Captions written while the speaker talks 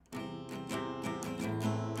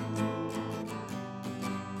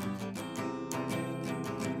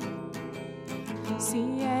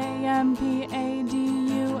CAMPADULTHOOD,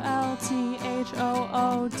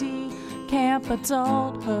 Camp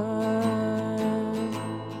Adulthood,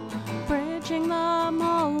 bridging the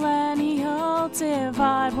millennial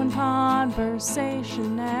divide, one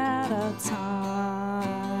conversation at a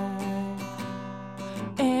time,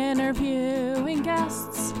 interviewing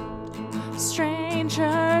guests,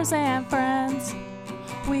 strangers and friends.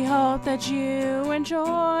 We hope that you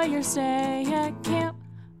enjoy your stay at Camp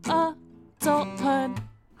Adulthood.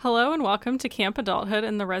 Hello and welcome to Camp Adulthood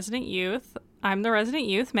and the Resident Youth. I'm the Resident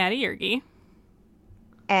Youth, Maddie Yergi.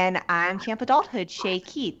 And I'm Camp Adulthood, Shay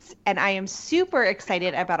Keats. And I am super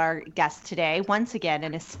excited about our guest today. Once again,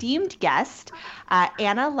 an esteemed guest,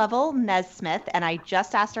 Anna Lovell Nesmith. And I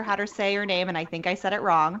just asked her how to say her name, and I think I said it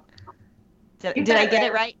wrong. Did I get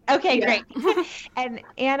it right? Okay, yeah. Great. And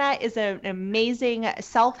Anna is an amazing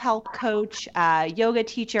self-help coach, yoga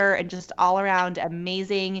teacher, and just all-around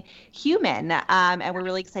amazing human. And we're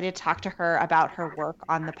really excited to talk to her about her work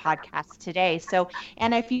on the podcast today. So,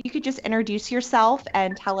 Anna, if you could just introduce yourself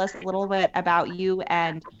and tell us a little bit about you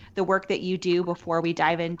and the work that you do before we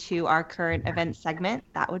dive into our current event segment,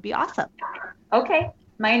 that would be awesome. Okay.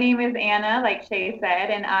 My name is Anna, like Shay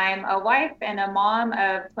said, and I'm a wife and a mom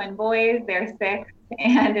of twin boys. They're 6,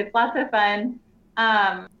 and it's lots of fun.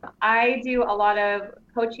 I do a lot of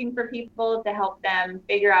coaching for people to help them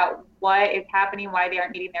figure out what is happening, why they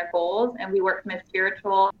aren't meeting their goals, and we work from a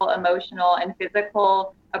spiritual, emotional, and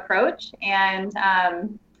physical approach. And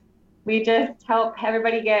we just help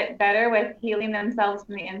everybody get better with healing themselves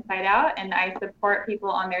from the inside out, and I support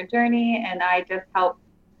people on their journey, and I just help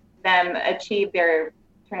them achieve their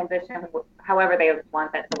transition however they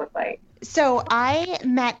want that to look like. So I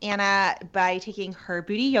met Anna by taking her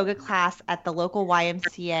booty yoga class at the local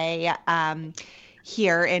YMCA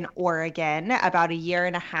here in Oregon about a year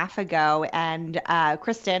and a half ago. And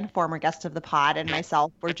Kristen, former guest of the pod, and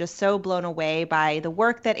myself were just so blown away by the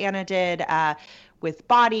work that Anna did with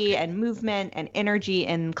body and movement and energy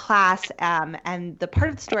in class. And the part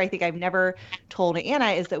of the story I think I've never told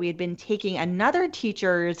Anna is that we had been taking another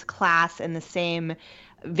teacher's class in the same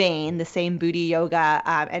vein, the same booty yoga,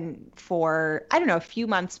 and for, I don't know, a few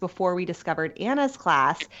months before we discovered Anna's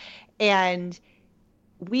class. And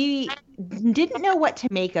we didn't know what to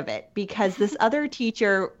make of it because this other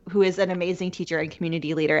teacher, who is an amazing teacher and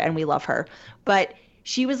community leader, and we love her, but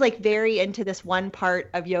she was like very into this one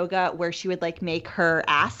part of yoga where she would like make her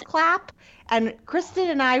ass clap. And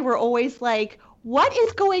Kristen and I were always like, what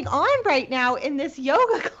is going on right now in this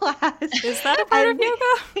yoga class? Is that a part of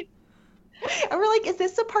yoga? And we're like, is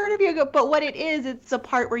this a part of yoga? But what it is, it's a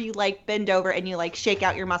part where you like bend over and you like shake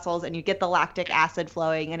out your muscles and you get the lactic acid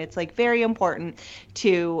flowing. And it's like very important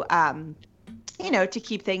to, to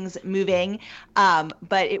keep things moving.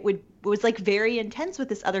 But it was like very intense with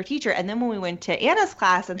this other teacher. And then when we went to Anna's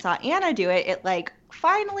class and saw Anna do it, it like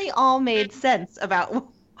finally all made sense about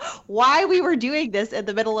why we were doing this in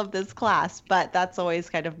the middle of this class. But that's always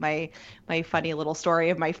kind of my funny little story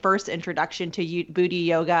of my first introduction to booty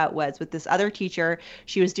yoga was with this other teacher.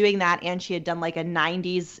 She was doing that, and she had done like a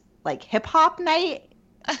 90s like hip hop night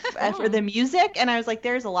for the music. And I was like,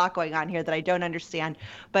 there's a lot going on here that I don't understand.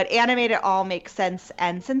 But Anna made it all make sense.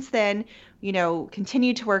 And since then,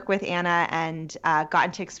 continued to work with Anna and gotten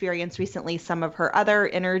to experience recently some of her other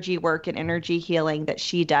energy work and energy healing that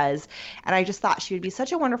she does. And I just thought she would be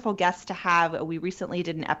such a wonderful guest to have. We recently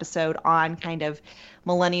did an episode on kind of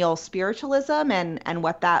millennial spiritualism and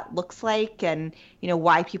what that looks like, and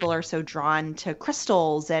why people are so drawn to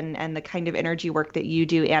crystals and the kind of energy work that you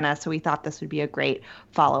do, Anna. So we thought this would be a great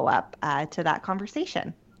follow-up to that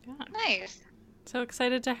conversation. Yeah. Nice. So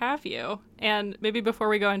excited to have you. And maybe before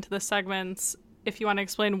we go into the segments, if you want to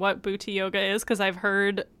explain what booty yoga is, because I've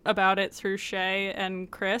heard about it through Shay and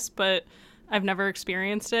Chris, but I've never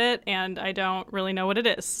experienced it and I don't really know what it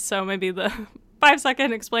is. So maybe the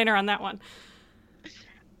 5-second explainer on that one.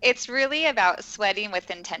 It's really about sweating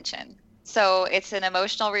with intention. So it's an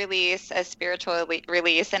emotional release, a spiritual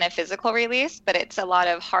release, and a physical release, but it's a lot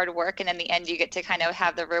of hard work. And in the end, you get to kind of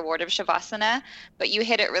have the reward of Shavasana, but you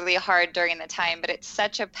hit it really hard during the time. But it's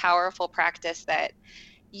such a powerful practice that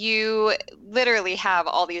you literally have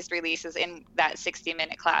all these releases in that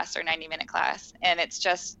 60-minute class or 90-minute class. And it's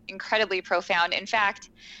just incredibly profound. In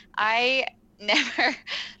fact, I never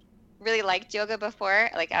really liked yoga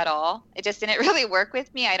before, like at all. It just didn't really work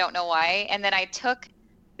with me. I don't know why. And then I took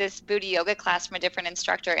this booty yoga class from a different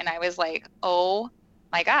instructor, and I was like, oh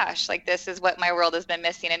my gosh, like this is what my world has been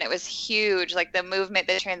missing. And it was huge, like the movement,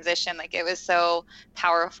 the transition, like it was so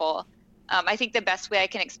powerful. I think the best way I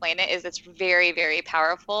can explain it is it's very, very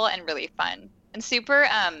powerful and really fun and super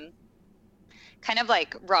kind of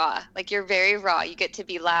like raw. Like you're very raw. You get to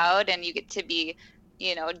be loud and you get to be,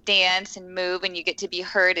 dance and move, and you get to be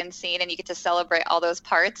heard and seen, and you get to celebrate all those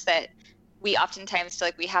parts that we oftentimes feel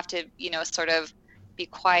like we have to, sort of be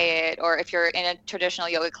quiet. Or if you're in a traditional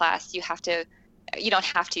yoga class, you don't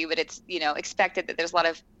have to, but it's, expected that there's a lot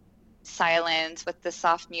of silence with the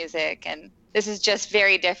soft music. And this is just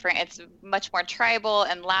very different. It's much more tribal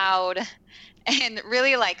and loud and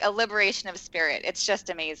really like a liberation of spirit. It's just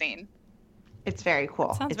amazing. It's very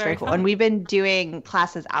cool. Sounds It's very very cool. fun. And we've been doing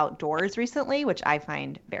classes outdoors recently, which I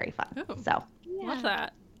find very fun. Ooh. So Love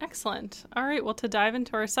that. Excellent. All right. Well, to dive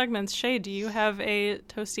into our segments, Shay, do you have a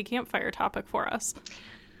toasty campfire topic for us?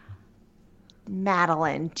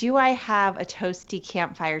 Madeline, do I have a toasty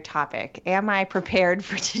campfire topic? Am I prepared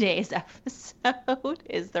for today's episode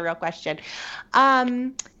is the real question.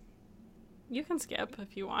 You can skip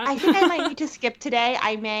if you want. I think I might need to skip today.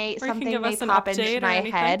 Something give may us an pop update into or my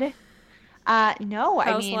anything. head. No,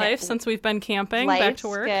 How's life since we've been camping? Back to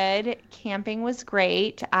work? Good. Camping was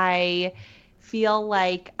great. I feel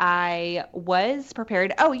like I was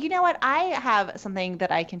prepared. Oh, you know what? I have something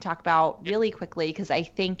that I can talk about really quickly because I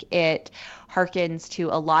think it harkens to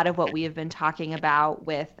a lot of what we have been talking about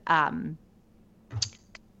with, how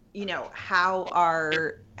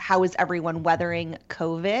is everyone weathering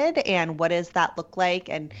COVID and what does that look like,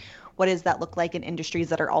 and what does that look like in industries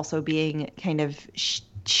that are also being kind of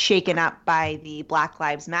shaken up by the Black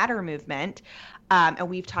Lives Matter movement. And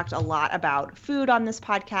we've talked a lot about food on this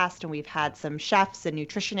podcast, and we've had some chefs and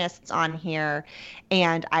nutritionists on here.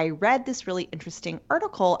 And I read this really interesting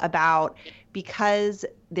article about, because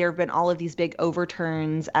there have been all of these big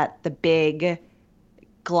overturns at the big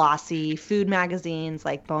glossy food magazines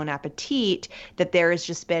like Bon Appetit, that there has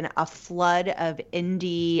just been a flood of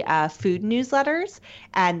indie food newsletters,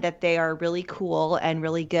 and that they are really cool and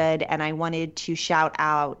really good. And I wanted to shout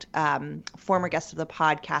out former guest of the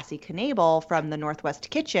pod, Cassie Knable from the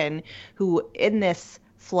Northwest Kitchen, who in this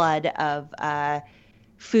flood of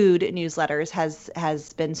food newsletters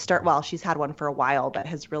has been she's had one for a while, but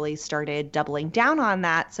has really started doubling down on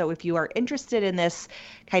that. So if you are interested in this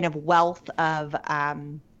kind of wealth of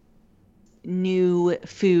new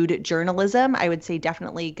food journalism, I would say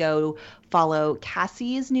definitely go follow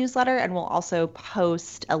Cassie's newsletter, and we'll also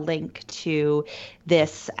post a link to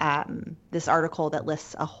this this article that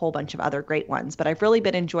lists a whole bunch of other great ones. But I've really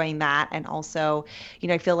been enjoying that. And also,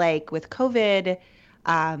 I feel like with COVID,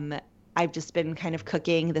 I've just been kind of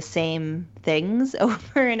cooking the same things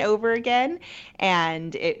over and over again.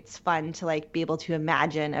 And it's fun to be able to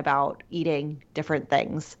imagine about eating different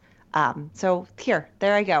things. So there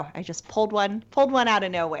I go. I just pulled one out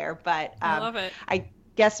of nowhere, but I love it. I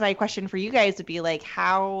guess my question for you guys would be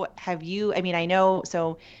how have you, I know,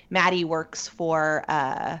 so Maddie works for,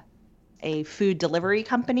 a food delivery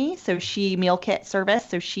company, so she meal kit service,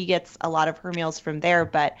 so she gets a lot of her meals from there.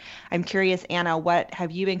 But I'm curious, Anna, what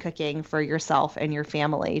have you been cooking for yourself and your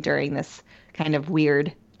family during this kind of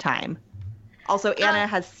weird time? Also, Anna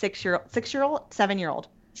has 7-year-old.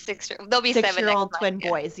 They'll be 7 6-year-old twin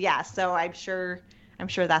boys. Yeah, so I'm sure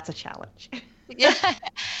that's a challenge. Yeah.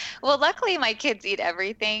 Well, luckily my kids eat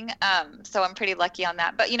everything, so I'm pretty lucky on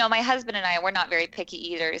that. But my husband and we're not very picky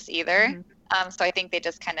eaters either. Mm-hmm. So I think they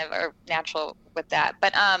just kind of are natural with that.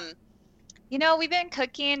 But, we've been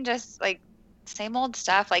cooking just like same old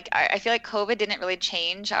stuff. Like I feel like COVID didn't really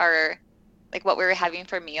change our, like what we were having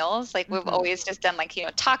for meals. Like we've always just done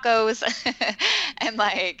tacos and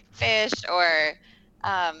like fish or,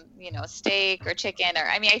 steak or chicken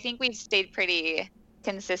I think we've stayed pretty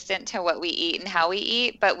consistent to what we eat and how we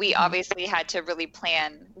eat, but we obviously had to really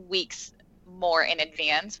plan weeks more in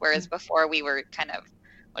advance. Whereas before we were kind of,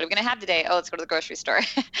 what are we going to have today? Oh, let's go to the grocery store,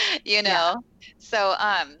 Yeah. So,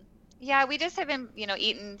 we just have been,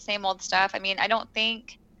 eating same old stuff. I don't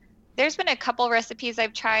think there's been a couple recipes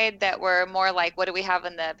I've tried that were more like, what do we have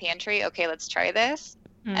in the pantry? Okay, let's try this.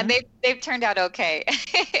 Mm-hmm. And they've turned out okay.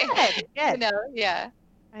 Good. Yeah.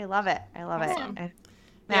 I love it. Awesome.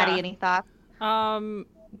 Maddie, any thoughts?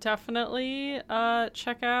 Definitely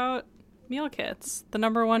check out meal kits, the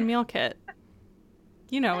 #1 meal kit.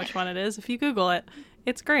 You know which one it is if you Google it.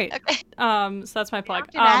 It's great. Okay. So that's my plug.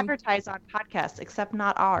 We often advertise on podcasts, except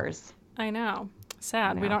not ours. I know.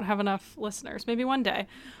 Sad. We don't have enough listeners. Maybe one day.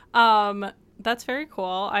 That's very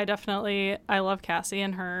cool. I love Cassie,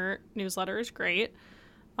 and her newsletter is great.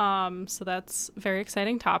 So that's a very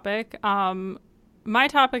exciting topic. My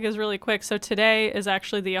topic is really quick. So today is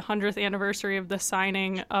actually the 100th anniversary of the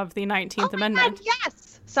signing of the 19th Amendment. God,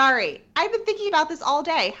 yes. Sorry. I've been thinking about this all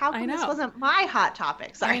day. How come this wasn't my hot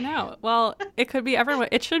topic? Sorry. I know. Well, it should be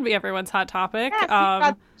everyone's hot topic. Yes, you've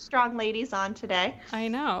got strong ladies on today. I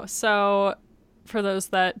know. So for those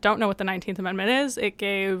that don't know what the 19th Amendment is, it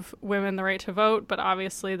gave women the right to vote, but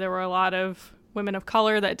obviously there were a lot of women of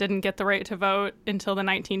color that didn't get the right to vote until the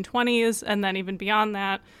 1920s, and then even beyond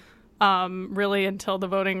that, really until the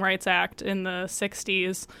Voting Rights Act in the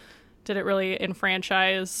 60s did it really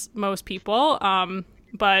enfranchise most people.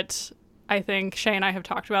 But I think Shay and I have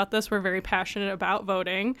talked about this. We're very passionate about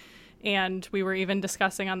voting, and we were even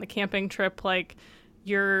discussing on the camping trip, like,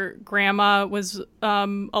 your grandma was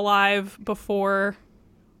alive before,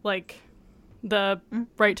 like, the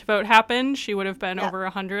right to vote happened. She would have been over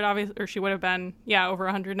 100, obviously, or she would have been, over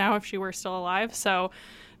 100 now if she were still alive. So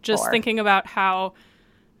just thinking about how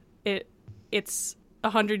it's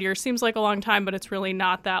 100 years seems like a long time, but it's really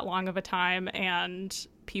not that long of a time. And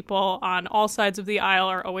people on all sides of the aisle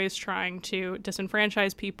are always trying to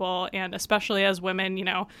disenfranchise people. And especially as women,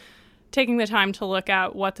 taking the time to look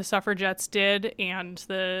at what the suffragettes did and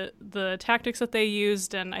the tactics that they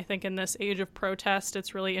used. And I think in this age of protest,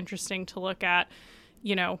 it's really interesting to look at,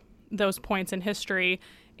 those points in history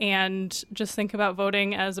and just think about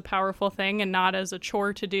voting as a powerful thing and not as a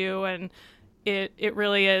chore to do. And it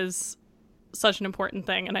really is such an important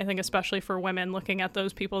thing. And I think especially for women, looking at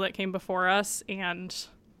those people that came before us, and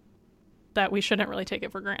that we shouldn't really take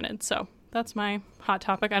it for granted. So that's my hot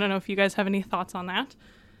topic. I don't know if you guys have any thoughts on that.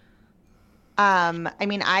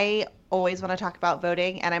 I always want to talk about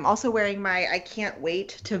voting, and I'm also wearing my I can't wait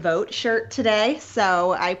to vote shirt today.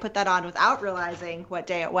 So I put that on without realizing what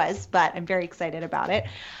day it was, but I'm very excited about it.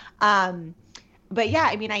 But yeah,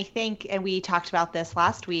 I think, and we talked about this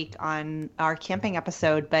last week on our camping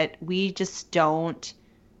episode, but we just don't,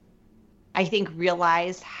 I think,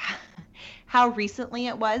 realize how recently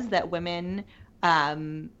it was that women,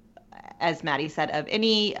 as Maddie said, of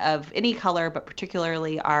any color, but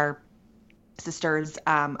particularly our sisters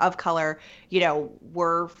of color,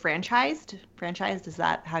 were franchised. Franchised, is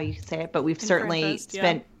that how you say it? But we've certainly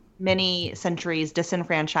spent many centuries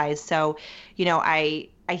disenfranchised. So, I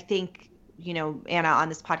think, Anna, on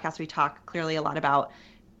this podcast, we talk clearly a lot about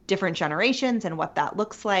different generations and what that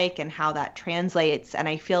looks like and how that translates. And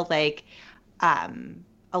I feel like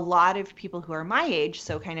a lot of people who are my age,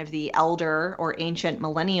 so kind of the elder or ancient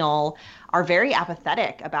millennial, are very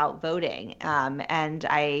apathetic about voting. And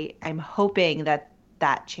I'm hoping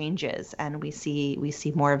that changes and we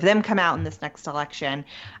see more of them come out in this next election.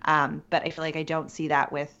 But I feel like I don't see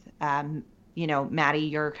that with, Maddie,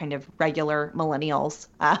 your kind of regular millennials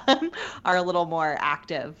are a little more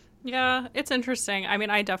active. Yeah, it's interesting.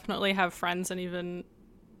 I definitely have friends and even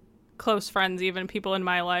close friends, even people in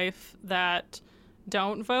my life that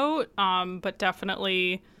don't vote, but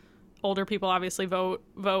definitely older people obviously vote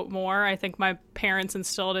more. I think my parents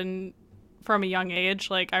instilled in from a young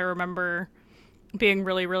age. Like, I remember being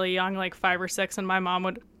really, really young, like 5 or 6, and my mom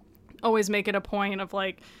would always make it a point of,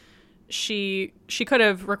 like, she could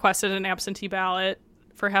have requested an absentee ballot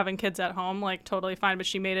for having kids at home, like, totally fine, but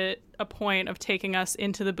she made it a point of taking us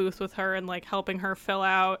into the booth with her and, like, helping her fill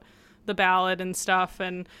out the ballot and stuff,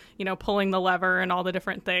 and pulling the lever and all the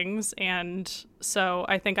different things. And so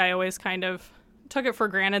I think I always kind of took it for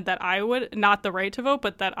granted that I would, not the right to vote,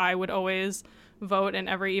 but that I would always vote in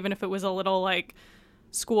every, even if it was a little, like,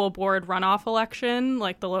 school board runoff election,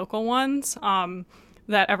 like the local ones,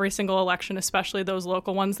 that every single election, especially those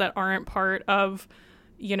local ones that aren't part of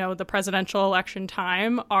the presidential election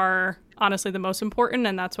time, are honestly the most important,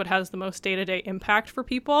 and that's what has the most day-to-day impact for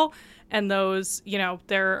people. And those,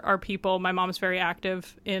 there are people, my mom's very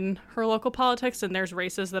active in her local politics, and there's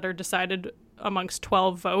races that are decided amongst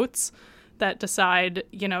 12 votes that decide,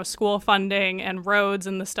 school funding and roads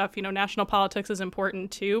and the stuff. National politics is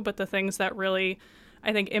important too, but the things that really,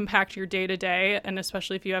 I think, impact your day-to-day, and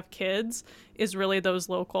especially if you have kids, is really those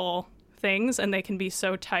local things, and they can be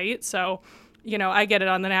so tight. So, I get it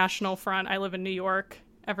on the national front. I live in New York.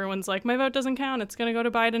 Everyone's like, my vote doesn't count. It's going to go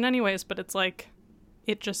to Biden anyways. But it's like,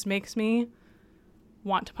 it just makes me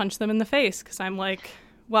want to punch them in the face, because I'm like,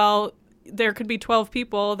 well, there could be 12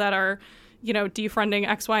 people that are, defunding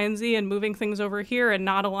X, Y, and Z and moving things over here and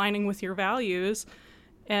not aligning with your values.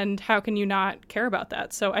 And how can you not care about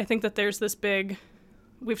that? So I think that there's this big,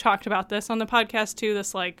 we've talked about this on the podcast too,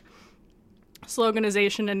 this like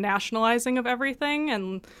sloganization and nationalizing of everything,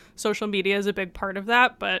 and social media is a big part of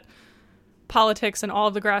that. But politics and all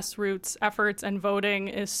of the grassroots efforts and voting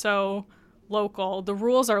is so local. The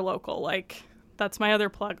rules are local. Like, that's my other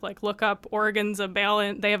plug. Like, look up Oregon's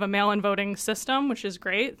they have a mail-in voting system, which is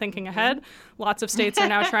great, thinking ahead. Lots of states are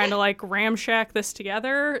now trying to like ramshack this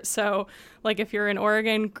together. So like, if you're in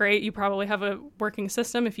Oregon, great, you probably have a working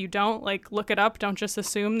system. If you don't, like, look it up. Don't just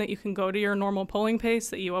assume that you can go to your normal polling pace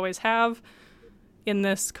that you always have in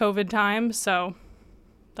this COVID time. So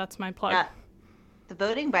that's my plug. The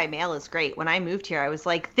voting by mail is great. When I moved here, I was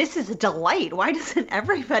like, this is a delight. Why doesn't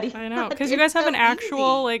everybody? I know, because you guys have so an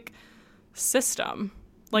actual easy. like system.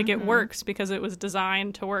 Like it works because it was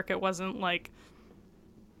designed to work. It wasn't like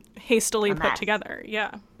hastily A put mess. together.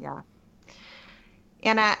 Yeah. Yeah.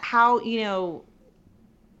 Anna, how,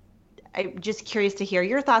 I'm just curious to hear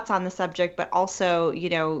your thoughts on the subject, but also,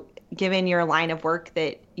 given your line of work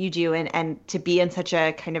that you do and to be in such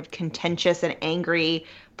a kind of contentious and angry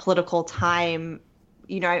political time,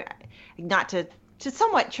 not to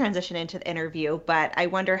somewhat transition into the interview, but I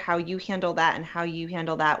wonder how you handle that and how you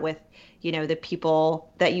handle that with, the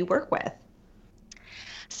people that you work with.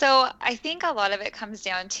 So I think a lot of it comes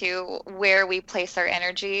down to where we place our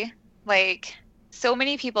energy. Like, so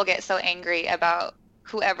many people get so angry about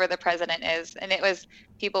whoever the president is. And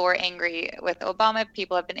people were angry with Obama.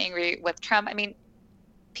 People have been angry with Trump. I mean,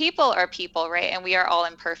 people are people, right? And we are all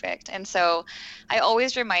imperfect. And so I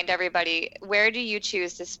always remind everybody, where do you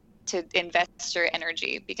choose to invest your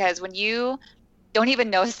energy? Because when you don't even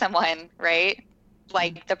know someone, right?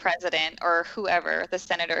 Like the president or whoever, the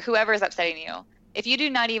senator, whoever is upsetting you, if you do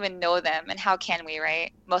not even know them, and how can we,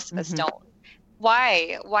 right? Most of us don't.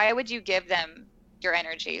 Why would you give them your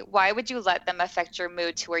energy? Why would you let them affect your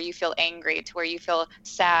mood to where you feel angry, to where you feel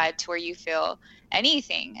sad, to where you feel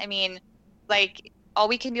anything? I mean, like, all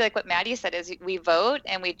we can do, like what Maddie said, is we vote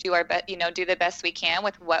and we do our best, do the best we can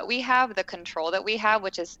with what we have, the control that we have,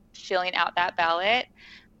 which is filling out that ballot.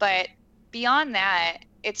 But beyond that,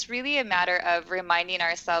 it's really a matter of reminding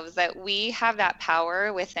ourselves that we have that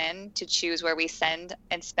power within to choose where we send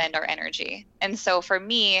and spend our energy. And so for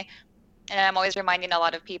me, and I'm always reminding a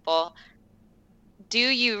lot of people, do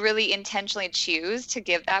you really intentionally choose to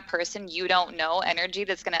give that person you don't know energy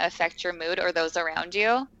that's going to affect your mood or those around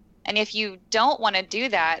you? And if you don't want to do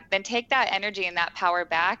that, then take that energy and that power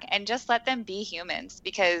back and just let them be humans,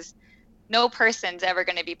 because no person's ever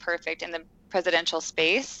going to be perfect in the presidential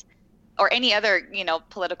space or any other,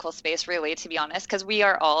 political space, really, to be honest, because we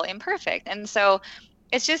are all imperfect. And so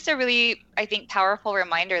it's just a really, I think, powerful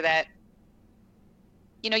reminder that,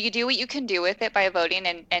 you do what you can do with it by voting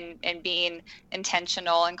and being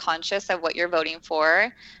intentional and conscious of what you're voting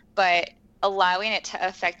for, but allowing it to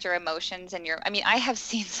affect your emotions and I have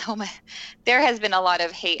seen there has been a lot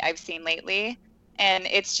of hate I've seen lately. And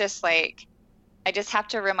it's just like, I just have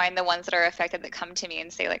to remind the ones that are affected that come to me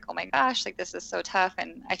and say like, oh my gosh, like this is so tough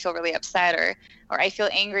and I feel really upset or I feel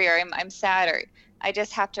angry or I'm sad, or I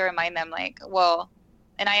just have to remind them like, well,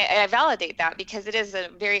 and I validate that because it is a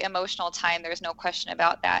very emotional time. There's no question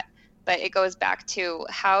about that. But it goes back to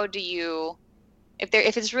how do you, if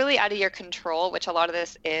it's really out of your control, which a lot of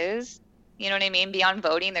this is, you know what I mean? Beyond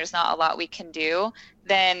voting, there's not a lot we can do.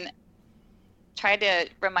 Then try to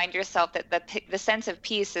remind yourself that the sense of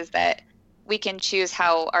peace is that we can choose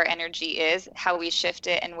how our energy is, how we shift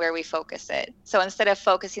it, and where we focus it. So instead of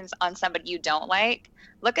focusing on somebody you don't like,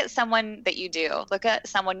 look at someone that you do. Look at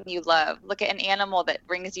someone you love. Look at an animal that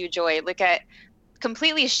brings you joy.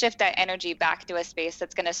 Completely shift that energy back to a space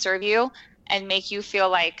that's going to serve you and make you feel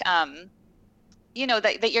like,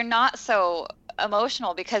 that you're not so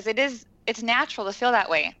emotional, because it's natural to feel that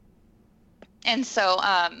way. And so,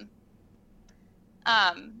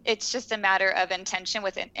 it's just a matter of intention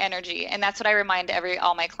with energy. And that's what I remind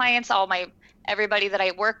all my clients, everybody that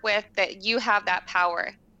I work with, that you have that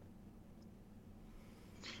power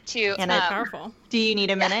to, and powerful. Do you need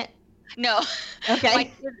a minute? No.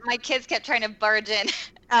 Okay. My kids kept trying to barge in.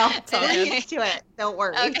 Oh, get to it. Don't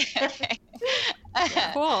worry. Okay.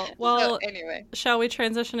 Cool. Well, So, anyway, shall we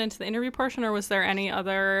transition into the interview portion, or was there any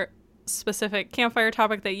other specific campfire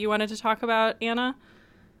topic that you wanted to talk about, Anna?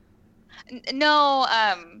 No.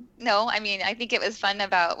 I mean, I think it was fun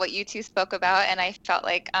about what you two spoke about, and I felt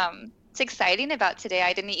like it's exciting about today.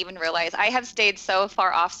 I didn't even realize I have stayed so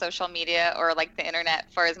far off social media or like the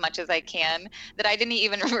internet for as much as I can that I didn't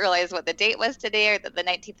even realize what the date was today, or that the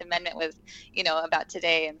 19th Amendment was, about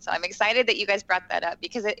today. And so I'm excited that you guys brought that up,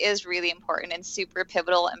 because it is really important and super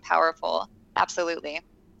pivotal and powerful. Absolutely.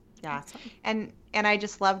 Yeah. And I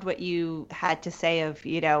just loved what you had to say of,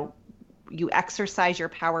 you exercise your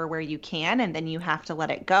power where you can, and then you have to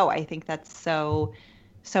let it go. I think that's so,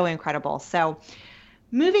 so incredible. So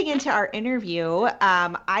moving into our interview,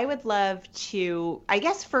 I would love to, I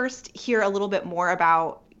guess, first hear a little bit more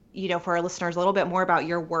about, for our listeners, a little bit more about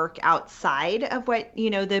your work outside of what,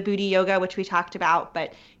 the Booty Yoga, which we talked about,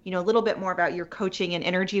 but, a little bit more about your coaching and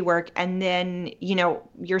energy work, and then,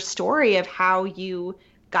 your story of how you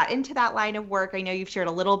got into that line of work. I know you've shared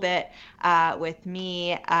a little bit with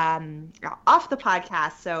me off the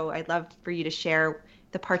podcast, so I'd love for you to share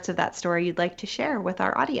the parts of that story you'd like to share with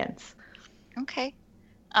our audience. Okay.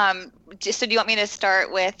 So do you want me to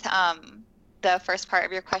start with the first part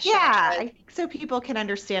of your question? Yeah, I think so people can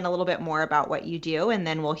understand a little bit more about what you do, and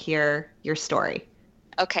then we'll hear your story.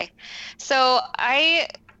 Okay. So I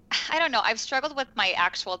don't know. I've struggled with my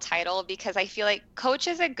actual title because I feel like coach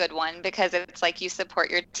is a good one because it's like you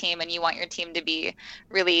support your team and you want your team to be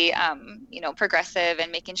really, progressive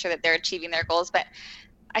and making sure that they're achieving their goals. But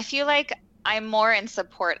I feel like I'm more in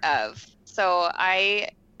support of. So I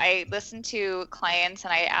listen to clients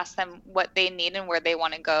and I ask them what they need and where they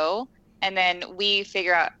want to go, and then we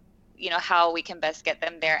figure out, how we can best get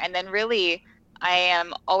them there. And then really, I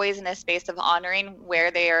am always in a space of honoring where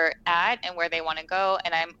they are at and where they want to go,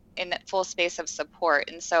 and I'm in that full space of support.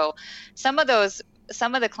 And so some of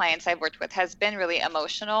the clients I've worked with has been really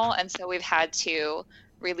emotional, and so we've had to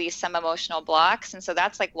release some emotional blocks. And so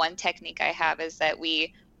that's like one technique I have, is that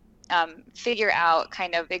we figure out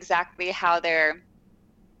kind of exactly how they're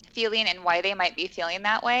feeling and why they might be feeling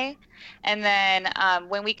that way. And then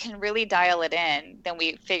when we can really dial it in, then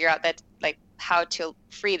we figure out that like how to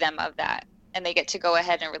free them of that, and they get to go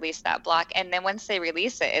ahead and release that block. And then once they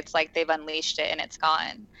release it, it's like they've unleashed it and it's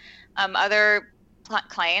gone. Other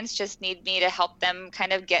clients just need me to help them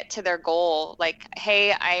kind of get to their goal. Like,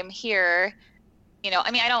 hey, I'm here.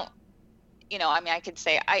 I could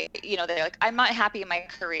say, they're like, I'm not happy in my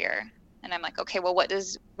career. And I'm like, okay, well, what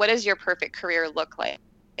does your perfect career look like?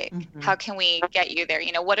 Mm-hmm. How can we get you there?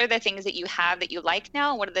 What are the things that you have that you like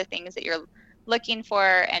now? What are the things that you're looking for?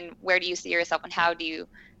 And where do you see yourself? And how do you,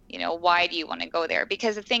 why do you want to go there?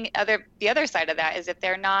 Because the other side of that is if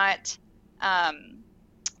they're not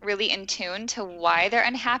really in tune to why they're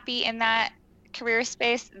unhappy in that career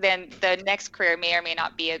space, then the next career may or may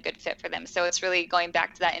not be a good fit for them. So it's really going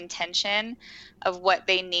back to that intention of what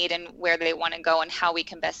they need and where they want to go and how we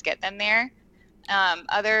can best get them there.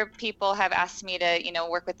 Other people have asked me to,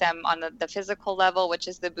 work with them on the physical level, which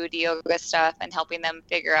is the Booty Yoga stuff, and helping them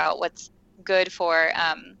figure out what's good for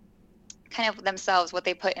kind of themselves, what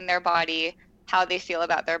they put in their body, how they feel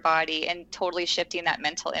about their body, and totally shifting that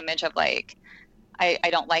mental image of like, I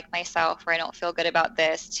don't like myself, or I don't feel good about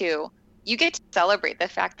this, to you get to celebrate the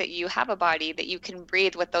fact that you have a body, that you can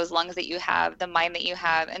breathe with those lungs that you have, the mind that you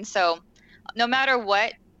have. And so no matter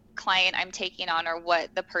what client I'm taking on or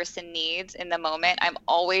what the person needs in the moment, I'm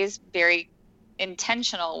always very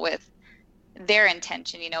intentional with their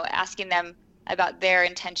intention, asking them about their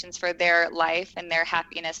intentions for their life and their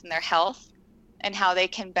happiness and their health, and how they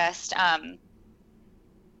can best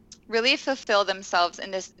really fulfill themselves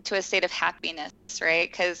to a state of happiness, right?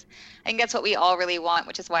 Because I think that's what we all really want,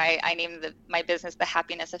 which is why I named my business The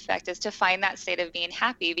Happiness Effect, is to find that state of being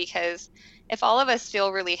happy. Because if all of us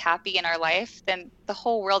feel really happy in our life, then the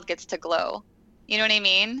whole world gets to glow. You know what I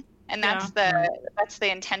mean? And that's the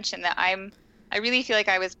intention that I really feel like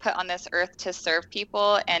I was put on this earth to serve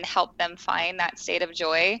people and help them find that state of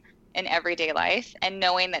joy in everyday life, and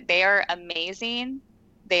knowing that they are amazing,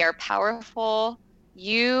 they are powerful,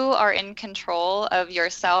 you are in control of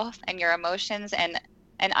yourself and your emotions, and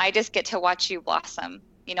I just get to watch you blossom.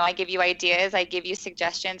 I give you ideas, I give you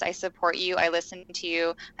suggestions, I support you, I listen to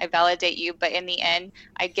you, I validate you, but in the end,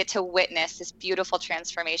 I get to witness this beautiful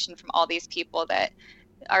transformation from all these people that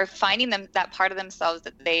are finding that part of themselves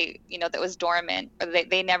that they, that was dormant, or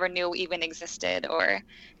they never knew even existed, or,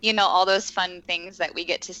 all those fun things that we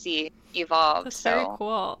get to see evolve. That's very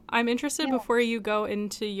cool. I'm interested, before you go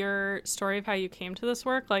into your story of how you came to this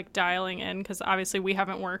work, like dialing in, because obviously we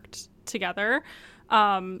haven't worked together.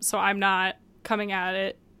 So I'm not coming at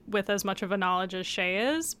it with as much of a knowledge as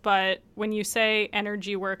Shay is. But when you say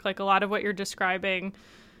energy work, like a lot of what you're describing,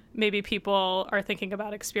 maybe people are thinking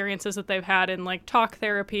about experiences that they've had in like talk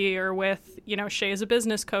therapy, or with, Shay is a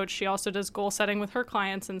business coach. She also does goal setting with her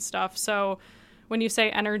clients and stuff. So when you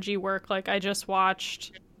say energy work, like I just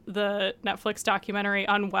watched the Netflix documentary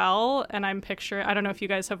Unwell, and I'm picturing, I don't know if you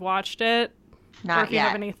guys have watched it, or if you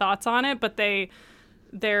have any thoughts on it, but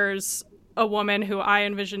there's a woman who I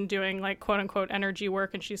envisioned doing like quote unquote energy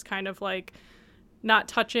work, and she's kind of like not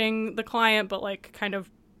touching the client, but like kind of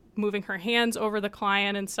moving her hands over the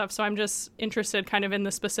client and stuff. So I'm just interested kind of in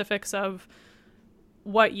the specifics of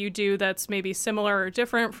what you do that's maybe similar or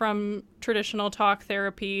different from traditional talk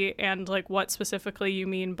therapy, and like what specifically you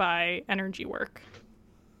mean by energy work.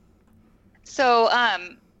 So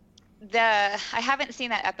I haven't seen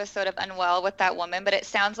that episode of Unwell with that woman, but it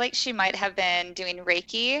sounds like she might have been doing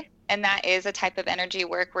Reiki, and that is a type of energy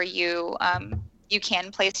work where you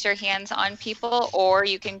can place your hands on people, or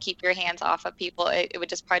you can keep your hands off of people. It would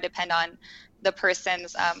just probably depend on the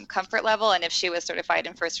person's comfort level, and if she was certified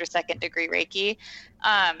in 1st or 2nd degree Reiki.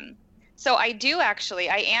 So I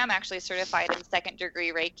am actually certified in second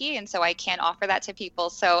degree Reiki, and so I can offer that to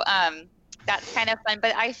people. So that's kind of fun.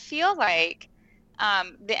 But I feel like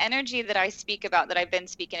the energy that I speak about, that I've been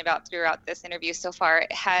speaking about throughout this interview so far,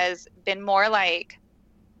 has been more like,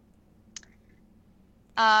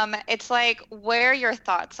 it's like where your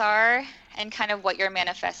thoughts are and kind of what you're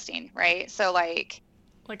manifesting, right? So like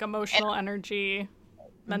emotional energy,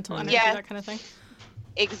 mental energy, yes, that kind of thing.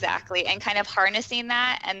 Exactly. And kind of harnessing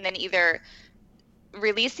that, and then either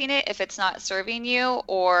releasing it if it's not serving you,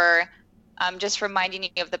 or just reminding you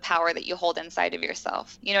of the power that you hold inside of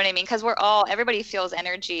yourself. You know what I mean? Because everybody feels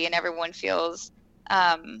energy, and everyone feels,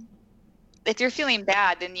 if you're feeling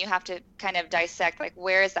bad, then you have to kind of dissect, like,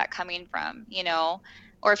 where is that coming from, you know?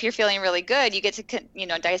 Or if you're feeling really good, you get to, you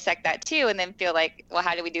know, dissect that too, and then feel like, well,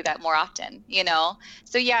 how do we do that more often, you know?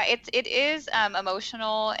 So yeah, it is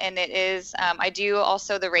emotional, and it is, I do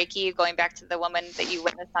also the Reiki, going back to the woman that you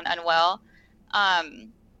witnessed on Unwell.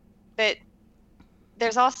 But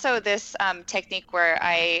there's also this technique where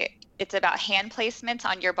it's about hand placement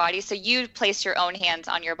on your body. So you place your own hands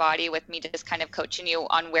on your body with me just kind of coaching you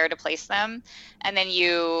on where to place them. And then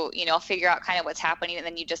you figure out kind of what's happening, and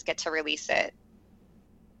then you just get to release it.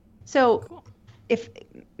 So cool. If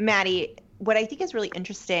Maddie, what I think is really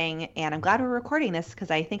interesting, and I'm glad we're recording this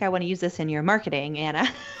because I think I want to use this in your marketing, Anna.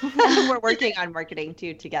 We're working on marketing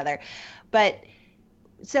too together. But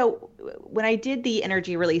so when I did the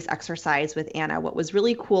energy release exercise with Anna, what was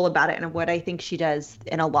really cool about it, and what I think she does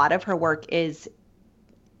in a lot of her work, is,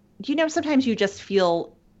 you know, sometimes you just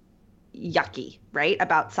feel yucky, right,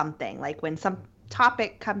 about something. Like when some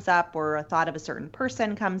topic comes up, or a thought of a certain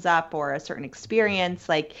person comes up, or a certain experience,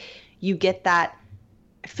 like you get that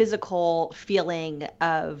physical feeling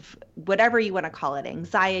of whatever you want to call it,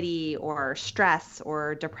 anxiety or stress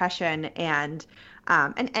or depression. And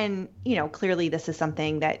you know, clearly this is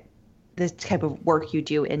something that this type of work you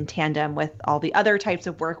do in tandem with all the other types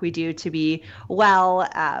of work we do to be well,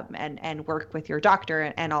 and work with your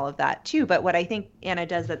doctor and all of that too. But what I think Anna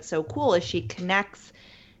does that's so cool is she connects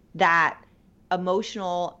that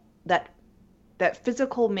emotional, that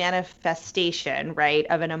physical manifestation, right,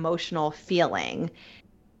 of an emotional feeling,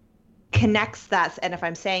 connects that. And if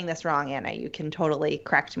I'm saying this wrong, Anna, you can totally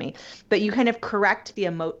correct me, but you kind of connect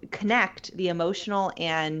the emotional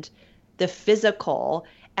and the physical.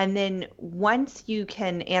 And then once you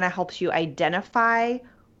can, Anna helps you identify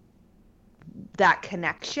that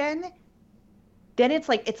connection, then it's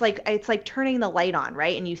like turning the light on,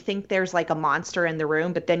 right? And you think there's like a monster in the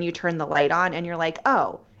room, but then you turn the light on and you're like,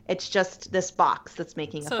 oh, it's just this box that's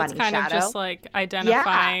making a funny shadow. So it's kind of just like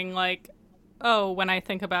identifying, like, oh, when I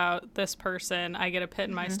think about this person, I get a pit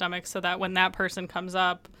in my stomach, so that when that person comes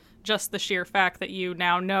up, just the sheer fact that you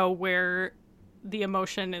now know where the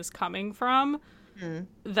emotion is coming from,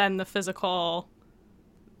 then the physical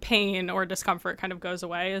pain or discomfort kind of goes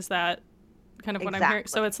away. Is that kind of what I'm hearing?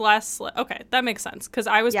 So it's less, okay, that makes sense. Because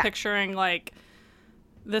I was picturing like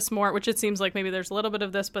this more, which it seems like maybe there's a little bit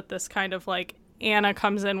of this, but this kind of like Anna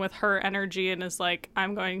comes in with her energy and is like,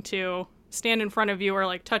 I'm going to stand in front of you or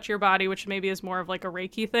like touch your body, which maybe is more of like a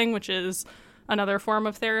Reiki thing, which is another form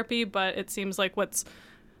of therapy. But it seems like what's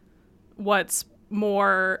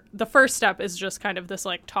more, the first step is just kind of this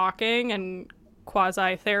like talking and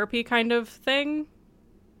quasi therapy kind of thing.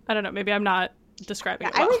 I don't know, maybe I'm not describing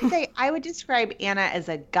it well. I would describe Anna as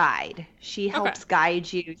a guide. She helps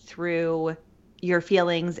guide you through your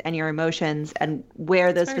feelings and your emotions and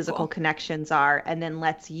where those physical connections are, and then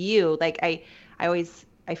lets you, like, I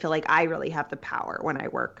feel like I really have the power when I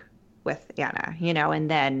work with Anna, you know, and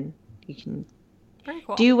then you can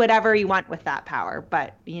do whatever you want with that power,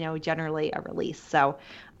 but, you know, generally a release. So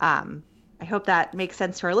I hope that makes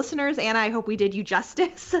sense to our listeners. Anna, I hope we did you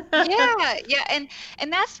justice. Yeah. And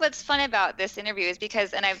that's what's fun about this interview, is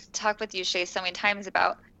because, and I've talked with you, Shay, so many times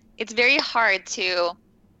about, it's very hard to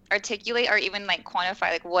articulate or even like quantify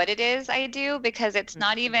like what it is I do, because it's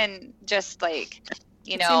not even just like,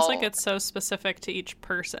 you know. It seems like it's so specific to each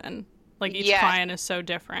person. Like each client is so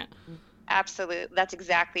different. Absolutely. That's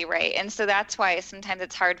exactly right. And so that's why sometimes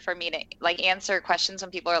it's hard for me to like answer questions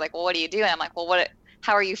when people are like, well, what do you do? And I'm like, well,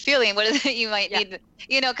 how are you feeling? What is it you might need?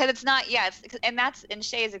 You know, because it's not, and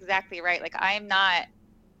Shay is exactly right. Like I'm not,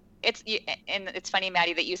 and it's funny,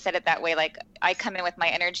 Maddie, that you said it that way. Like I come in with my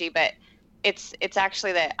energy, but it's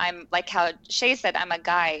actually that I'm, like how Shay said, I'm a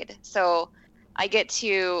guide. So I get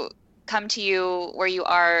to come to you where you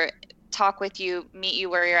are, talk with you, meet you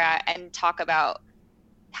where you're at, and talk about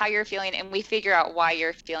how you're feeling, and we figure out why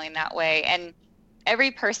you're feeling that way. And every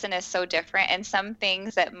person is so different, and some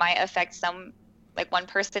things that might affect some like one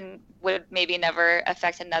person would maybe never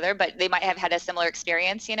affect another, but they might have had a similar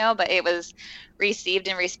experience, you know, but it was received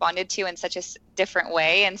and responded to in such a different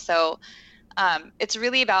way. And so it's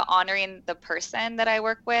really about honoring the person that I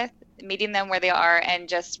work with, meeting them where they are, and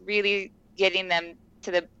just really getting them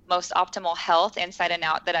to the most optimal health inside and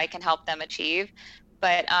out that I can help them achieve.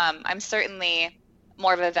 But I'm certainly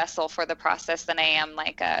more of a vessel for the process than I am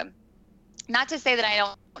like not to say that I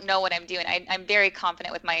don't know what I'm doing. I'm very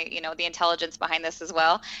confident with my, the intelligence behind this as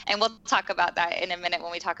well. And we'll talk about that in a minute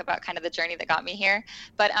when we talk about kind of the journey that got me here.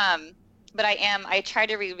 But I try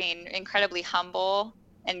to remain incredibly humble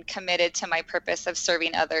and committed to my purpose of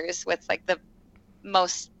serving others with like the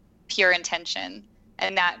most pure intention.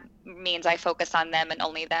 And that means I focus on them and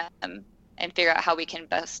only them and figure out how we can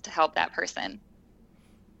best help that person.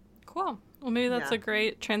 Cool. Well, maybe that's a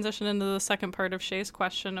great transition into the second part of Shay's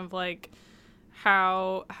question of like,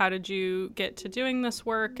 how did you get to doing this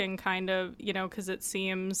work, and kind of, because it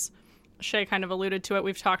seems, Shay kind of alluded to it,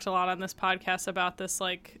 we've talked a lot on this podcast about this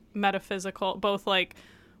like metaphysical, both like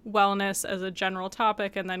wellness as a general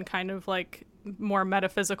topic and then kind of like more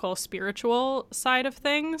metaphysical, spiritual side of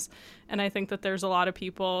things. And I think that there's a lot of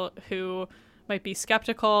people who might be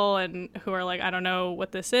skeptical and who are like, I don't know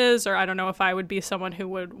what this is, or I don't know if I would be someone who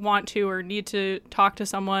would want to or need to talk to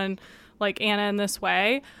someone like Anna in this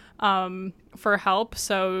way for help.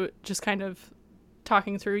 So just kind of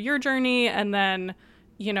talking through your journey, and then,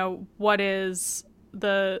 what is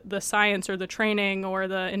the science or the training or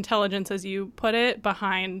the intelligence, as you put it,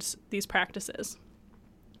 behind these practices.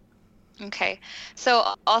 Okay.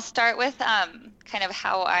 So I'll start with kind of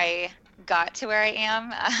how I got to where I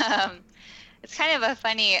am. It's kind of a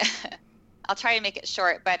funny, I'll try to make it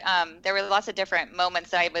short, but there were lots of different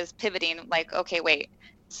moments that I was pivoting, like, okay, wait.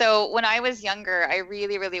 So when I was younger, I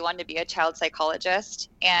really, really wanted to be a child psychologist.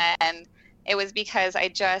 And it was because I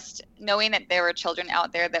just, knowing that there were children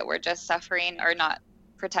out there that were just suffering or not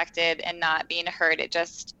protected and not being heard, it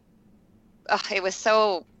just, it was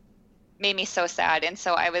so, made me so sad. And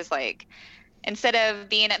so I was like, instead of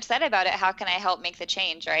being upset about it, how can I help make the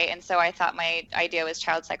change, right? And so I thought my idea was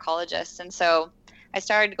child psychologist. And so I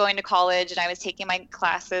started going to college and I was taking my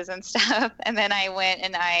classes and stuff. And then I went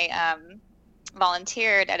and I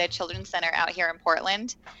volunteered at a children's center out here in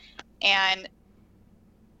Portland. And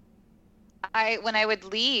when I would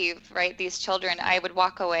leave, right, these children, I would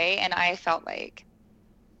walk away and I felt like,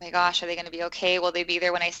 oh my gosh, are they going to be okay? Will they be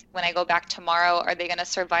there when I go back tomorrow? Are they going to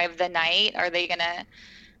survive the night? Are they going to,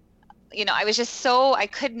 I was just so, I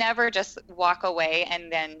could never just walk away and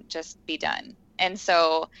then just be done. And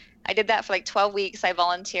so I did that for like 12 weeks. I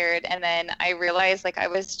volunteered. And then I realized like I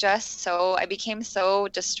became so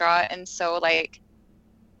distraught and so like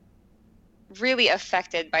really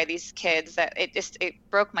affected by these kids that it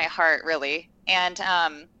broke my heart really. And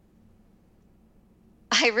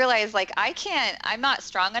I realized like I'm not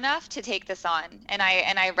strong enough to take this on. And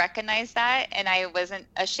I recognized that, and I wasn't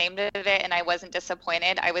ashamed of it, and I wasn't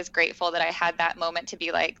disappointed. I was grateful that I had that moment to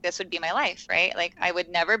be like, this would be my life, right? Like I would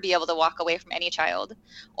never be able to walk away from any child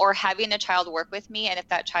or having a child work with me. And if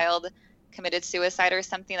that child committed suicide or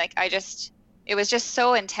something, like it was just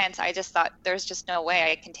so intense. I just thought there's just no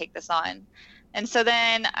way I can take this on. And so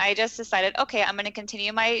then I just decided, okay, I'm going to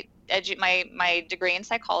continue my degree in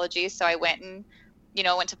psychology. So I went and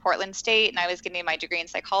went to Portland State, and I was getting my degree in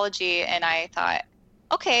psychology. And I thought,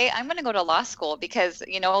 okay, I'm going to go to law school because,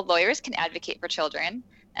 lawyers can advocate for children,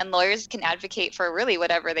 and lawyers can advocate for really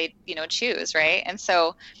whatever they, choose. Right. And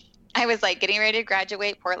so I was like getting ready to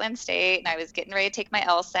graduate Portland State, and I was getting ready to take my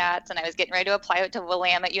LSATs, and I was getting ready to apply to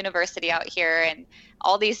Willamette University out here and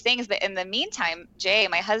all these things. But in the meantime, Jay,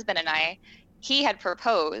 my husband, and he had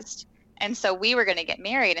proposed. And so we were going to get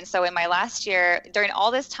married. And so in my last year, during all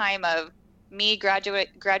this time of me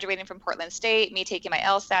graduating from Portland State, me taking my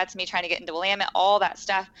LSATs, me trying to get into Willamette, all that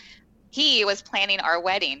stuff, he was planning our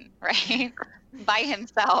wedding, right, by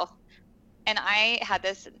himself. And I had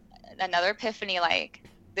another epiphany, like,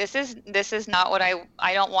 this is not what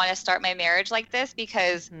I don't want to start my marriage like this,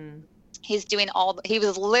 because he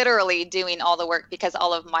was literally doing all the work, because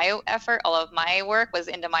all of my effort, all of my work was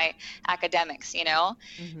into my academics,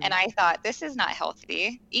 and I thought, this is not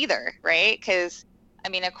healthy either, right? Because I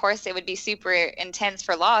mean, of course, it would be super intense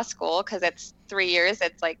for law school because it's 3 years.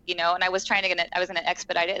 It's like, and I was going to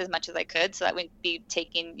expedite it as much as I could, so that would be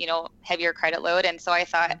taking, heavier credit load. And so I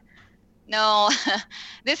thought, no,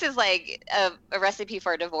 this is like a recipe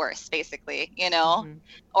for a divorce, basically,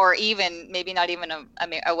 or even maybe not even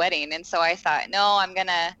a wedding. And so I thought, no, I'm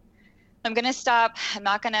gonna stop.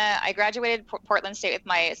 I graduated Portland State with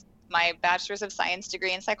my bachelor's of science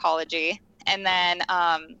degree in psychology, and then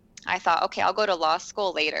I thought, okay, I'll go to law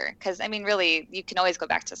school later. Because, I mean, really, you can always go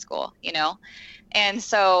back to school, you know? And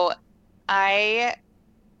so I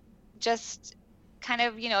just kind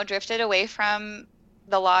of, drifted away from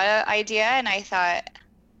the law idea. And I thought,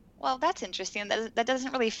 well, that's interesting. That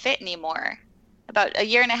doesn't really fit anymore. About a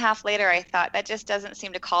year and a half later, I thought that just doesn't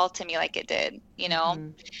seem to call to me like it did,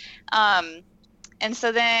 And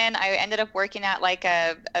so then I ended up working at like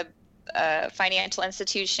a financial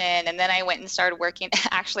institution, and then I went and started working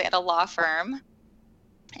actually at a law firm.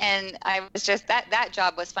 And I was just that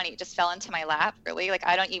job was funny. It just fell into my lap, really. Like,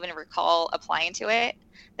 I don't even recall applying to it.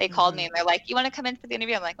 They called me and they're like, "You want to come in for the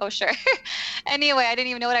interview?" I'm like, "Oh, sure." Anyway, I didn't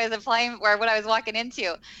even know what I was applying or what I was walking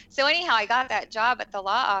into. So anyhow, I got that job at the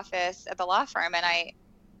law office at the law firm, and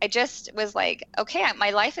I just was like, okay,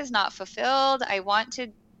 my life is not fulfilled. I want to,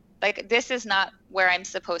 like, this is not where I'm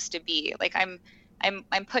supposed to be. Like, I'm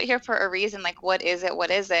put here for a reason. Like, what is it? What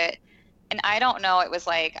is it? And I don't know. It was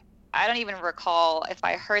like, I don't even recall if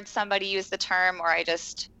I heard somebody use the term or I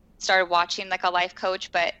just started watching like a life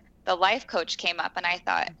coach, but the life coach came up and I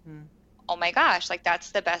thought, oh my gosh, like,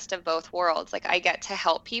 that's the best of both worlds. Like, I get to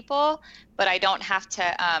help people, but I don't have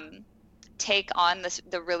to take on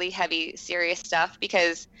the really heavy, serious stuff,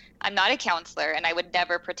 because I'm not a counselor and I would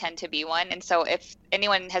never pretend to be one. And so if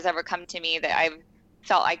anyone has ever come to me that I've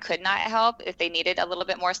felt I could not help, if they needed a little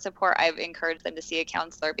bit more support, I've encouraged them to see a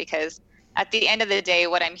counselor, because at the end of the day,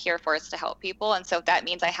 what I'm here for is to help people. And so if that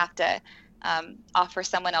means I have to offer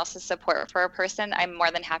someone else's support for a person, I'm more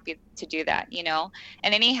than happy to do that,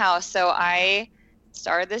 And anyhow, so I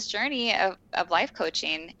started this journey of life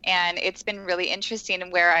coaching, and it's been really interesting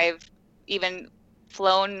where I've even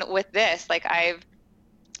flown with this. Like, I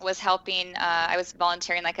was helping, I was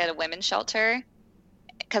volunteering like at a women's shelter,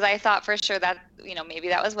 because I thought for sure that, maybe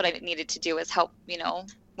that was what I needed to do, was help,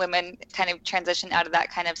 women kind of transition out of that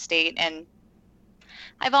kind of state. And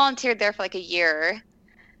I volunteered there for like a year,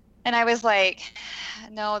 and I was like,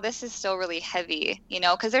 no, this is still really heavy,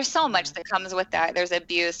 because there's so much that comes with that. There's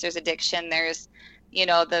abuse, there's addiction, there's,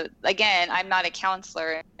 again, I'm not a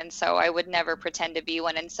counselor, and so I would never pretend to be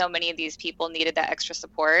one. And so many of these people needed that extra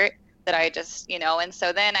support that I just, and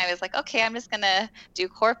so then I was like, okay, I'm just going to do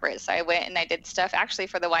corporate. So I went and I did stuff actually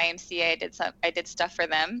for the YMCA. I did stuff for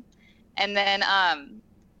them. And then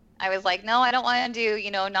I was like, no, I don't want to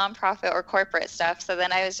do, nonprofit or corporate stuff. So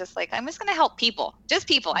then I was just like, I'm just going to help people, just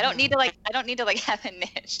people. I don't need to have a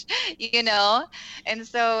niche, And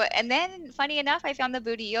so, and then funny enough, I found the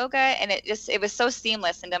Booty Yoga, and it was so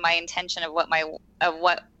seamless into my intention of what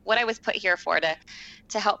I was put here for,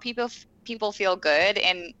 to help people feel good,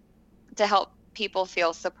 and to help people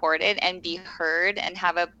feel supported and be heard and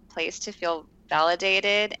have a place to feel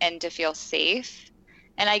validated and to feel safe.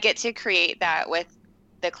 And I get to create that with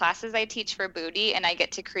the classes I teach for Booty, and I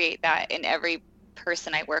get to create that in every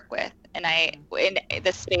person I work with, and in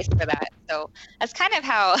the space for that. So that's kind of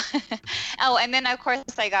how. Oh, and then of course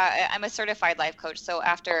I'm a certified life coach. So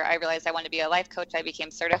after I realized I wanted to be a life coach, I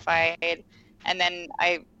became certified, and then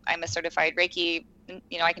I'm a certified Reiki.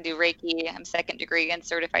 I can do Reiki. I'm second degree and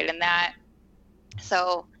certified in that.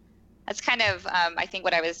 So that's kind of, I think,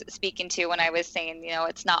 what I was speaking to when I was saying,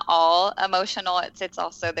 it's not all emotional. It's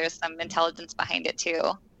also, there's some intelligence behind it too.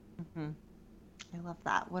 Mm-hmm. I love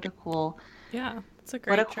that. What a cool. Yeah, it's a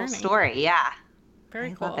great cool story. Yeah.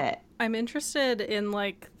 Very cool. I love it. I'm interested in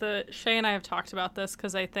Shay and I have talked about this,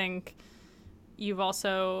 because I think you've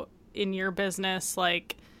also, in your business,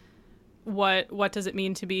 what does it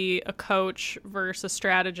mean to be a coach versus a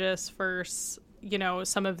strategist versus,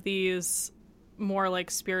 some of these more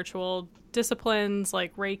spiritual disciplines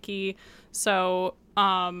like Reiki. So,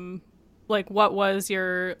 what was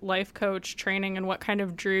your life coach training, and what kind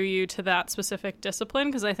of drew you to that specific discipline?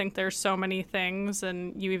 Because I think there's so many things,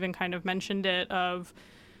 and you even kind of mentioned it of,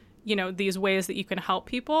 these ways that you can help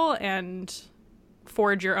people and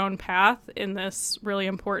forge your own path in this really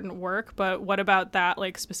important work. But what about that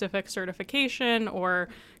specific certification or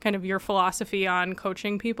kind of your philosophy on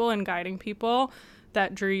coaching people and guiding people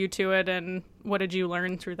that drew you to it, and what did you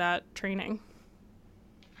learn through that training?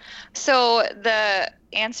 So the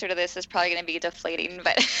answer to this is probably going to be deflating,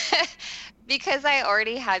 but because I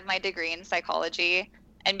already had my degree in psychology,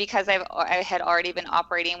 and because I had already been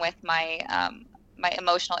operating with my my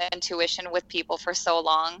emotional intuition with people for so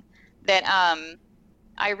long, that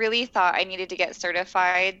I really thought I needed to get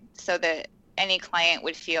certified so that any client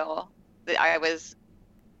would feel that I was,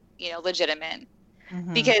 legitimate.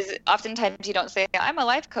 Mm-hmm. Because oftentimes you don't say, I'm a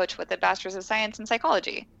life coach with a bachelor's of science in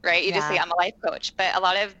psychology, right? You just say, I'm a life coach. But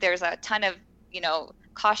there's a ton of,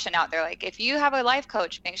 caution out there. Like, if you have a life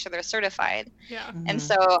coach, make sure they're certified. Yeah. Mm-hmm. And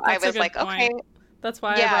so I was like, point. Okay. That's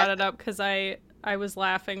why I brought it up, because I I was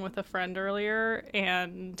laughing with a friend earlier,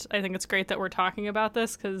 and I think it's great that we're talking about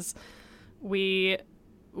this because we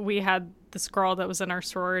had this girl that was in our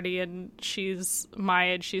sorority, and she's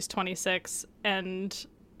my age, she's 26, and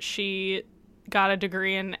she got a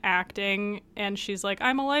degree in acting, and she's like,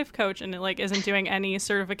 I'm a life coach, and it like isn't doing any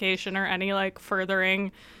certification or any like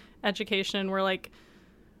furthering education. We're like,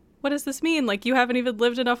 what does this mean? Like, you haven't even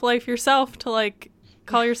lived enough life yourself to like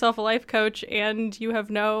call yourself a life coach, and you have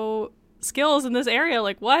no skills in this area.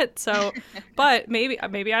 Like, what? So, but maybe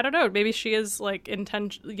I don't know. Maybe she is like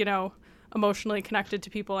emotionally connected to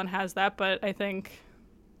people and has that. But I think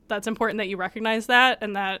that's important that you recognize that,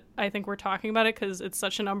 and that I think we're talking about it because it's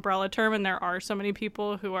such an umbrella term, and there are so many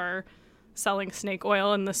people who are selling snake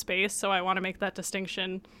oil in the space. So I want to make that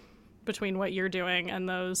distinction between what you're doing and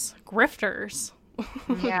those grifters.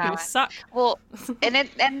 Yeah. who suck. Well,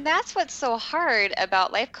 and that's what's so hard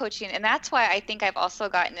about life coaching, and that's why I think I've also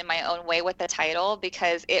gotten in my own way with the title,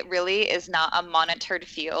 because it really is not a monitored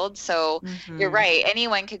field. So you're right,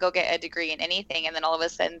 anyone could go get a degree in anything and then all of a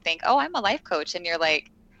sudden think, oh, I'm a life coach, and you're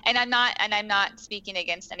like, and I'm not speaking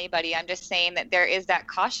against anybody. I'm just saying that there is that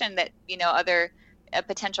caution that a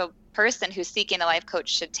potential person who's seeking a life coach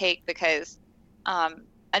should take, because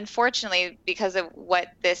unfortunately, because of what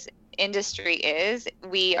this industry is,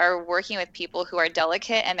 we are working with people who are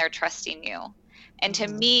delicate and they're trusting you. And to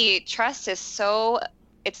me, trust is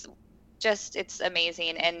it's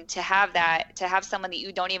amazing. And to have someone that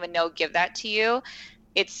you don't even know give that to you,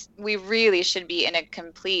 we really should be in a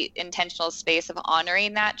complete intentional space of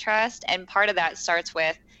honoring that trust. And part of that starts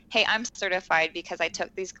with, hey, I'm certified because I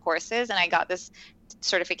took these courses and I got this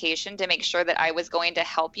certification to make sure that I was going to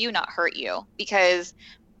help you, not hurt you. Because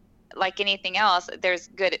like anything else, there's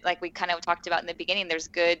good, like we kind of talked about in the beginning, there's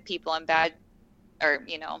good people and bad, or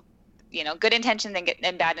good intentions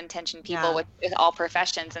and bad intention people with all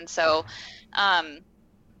professions. And so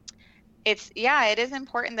it is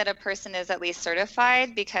important that a person is at least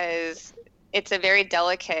certified, because it's a very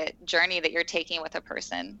delicate journey that you're taking with a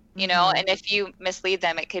person, and if you mislead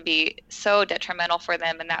them, it could be so detrimental for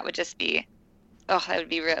them, and that would just be that would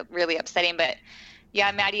be really upsetting. But yeah,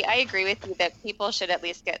 Maddie, I agree with you that people should at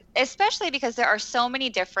least get, especially because there are so many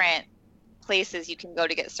different places you can go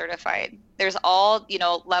to get certified. There's all,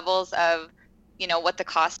 levels of, what the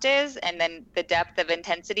cost is, and then the depth of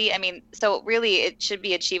intensity. I mean, so really it should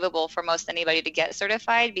be achievable for most anybody to get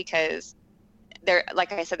certified, because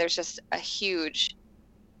like I said, there's just a huge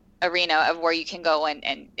arena of where you can go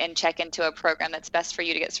and check into a program that's best for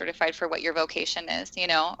you to get certified for what your vocation is,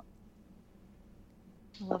 I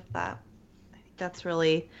love that. That's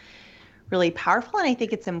really, really powerful. And I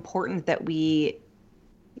think it's important that we,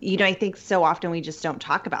 I think so often we just don't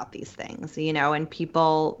talk about these things, and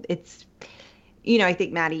people, I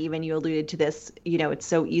think Maddie, even you alluded to this, it's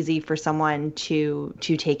so easy for someone to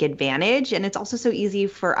take advantage. And it's also so easy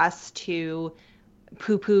for us to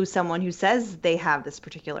poo-poo someone who says they have this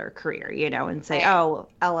particular career, and say, oh,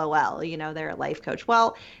 LOL, they're a life coach.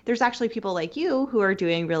 Well, there's actually people like you who are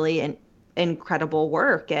doing really incredible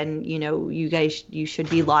work, and you should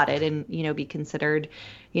be lauded and be considered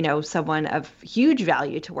someone of huge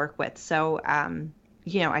value to work with. So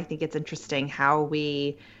I think it's interesting how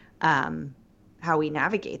we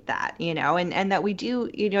navigate that, and that we do,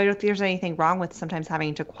 I don't think there's anything wrong with sometimes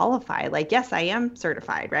having to qualify. Like, yes, I am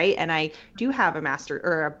certified, right, and I do have a master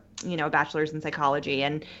or a bachelor's in psychology,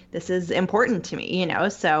 and this is important to me,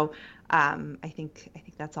 so I think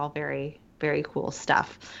that's all very, very cool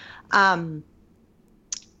stuff. So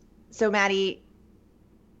Maddie,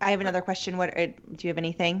 I have another question. Do you have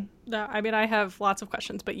anything? No, I mean, I have lots of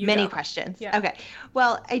questions, but many questions. Yeah. Okay.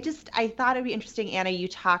 Well, I thought it'd be interesting, Anna, you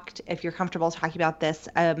talked, if you're comfortable talking about this,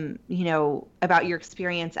 about your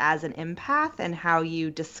experience as an empath and how you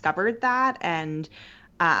discovered that, and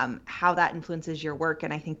how that influences your work.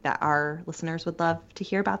 And I think that our listeners would love to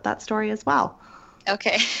hear about that story as well.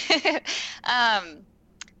 Okay.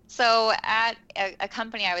 So at a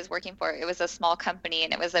company I was working for, it was a small company,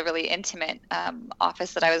 and it was a really intimate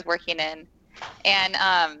office that I was working in. And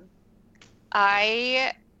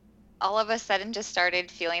I all of a sudden just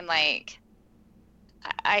started feeling like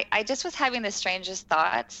I just was having the strangest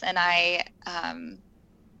thoughts, and I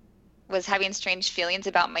was having strange feelings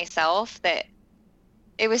about myself, that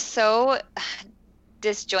it was so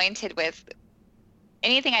disjointed with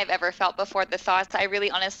anything I've ever felt before. The thoughts, I really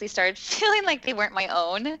honestly started feeling like they weren't my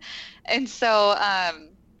own. And so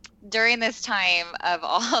during this time of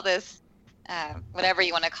all this, whatever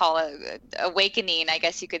you want to call it, awakening, I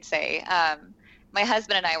guess you could say, my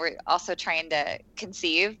husband and I were also trying to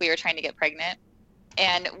conceive. We were trying to get pregnant.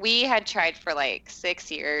 And we had tried for like 6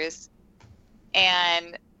 years.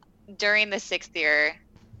 And during the 6th year,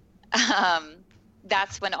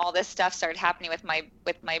 that's when all this stuff started happening with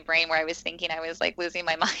my brain, where I was thinking I was like losing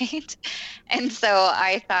my mind. And so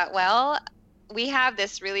I thought, well, we have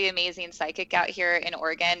this really amazing psychic out here in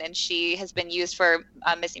Oregon, and she has been used for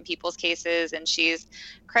missing people's cases, and she's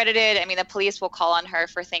credited. I mean, the police will call on her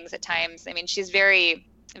for things at times. I mean, she's very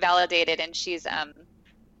validated, and she's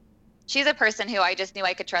a person who I just knew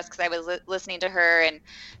I could trust because I was listening to her, and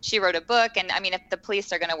she wrote a book. And I mean, if the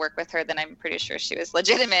police are going to work with her, then I'm pretty sure she was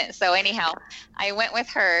legitimate. So anyhow, I went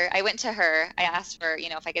to her. I asked her,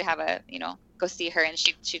 if I could have go see her, and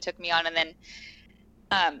she took me on. And then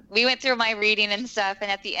we went through my reading and stuff.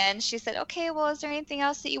 And at the end, she said, okay, well, is there anything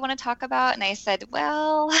else that you want to talk about? And I said,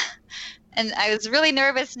 well, and I was really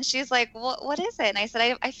nervous. And she's like, well, what is it? And I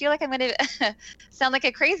said, I feel like I'm going to sound like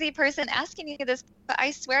a crazy person asking you this, but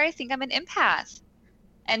I swear I think I'm an empath.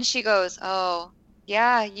 And she goes, oh,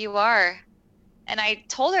 yeah, you are. And I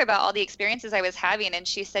told her about all the experiences I was having. And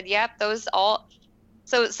she said, yep,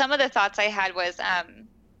 so some of the thoughts I had was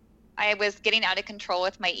I was getting out of control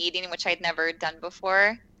with my eating, which I'd never done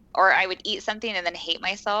before. Or I would eat something and then hate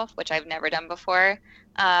myself, which I've never done before.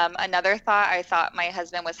 Another thought, I thought my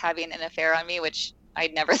husband was having an affair on me, which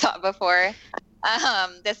I'd never thought before.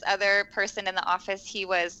 This other person in the office, he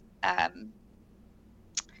was, I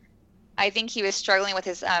think he was struggling with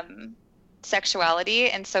his sexuality.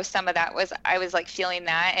 And so some of that was, I was like feeling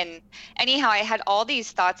that. And anyhow, I had all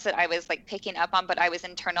these thoughts that I was like picking up on, but I was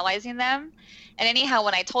internalizing them. And anyhow,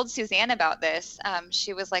 when I told Suzanne about this,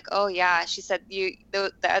 she was like, oh yeah, she said,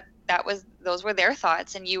 those were their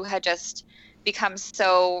thoughts, and you had just become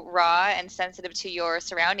so raw and sensitive to your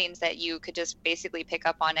surroundings that you could just basically pick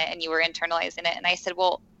up on it, and you were internalizing it. And I said,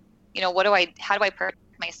 well, how do I protect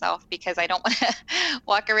myself? Because I don't want to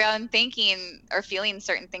walk around thinking or feeling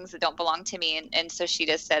certain things that don't belong to me. And so she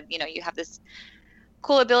just said, you have this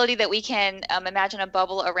cool ability that we can imagine a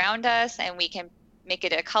bubble around us, and we can make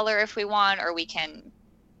it a color if we want, or we can,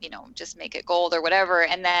 just make it gold or whatever.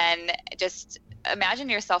 And then just imagine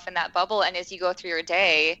yourself in that bubble. And as you go through your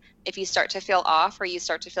day, if you start to feel off, or you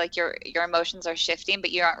start to feel like your emotions are shifting,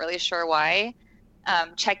 but you're not really sure why,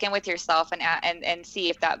 check in with yourself and see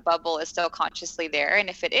if that bubble is still consciously there. And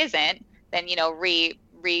if it isn't, then,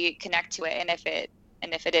 reconnect to it. And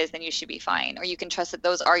if it is, then you should be fine, or you can trust that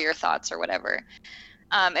those are your thoughts or whatever.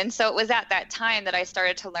 And so it was at that time that I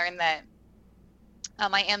started to learn that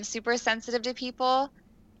I am super sensitive to people,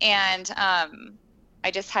 and I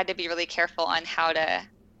just had to be really careful on how to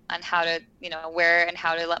where and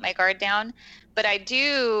how to let my guard down. But I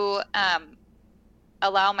do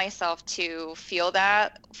allow myself to feel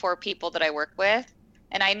that for people that I work with,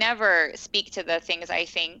 and I never speak to the things I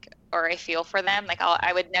think or I feel for them. Like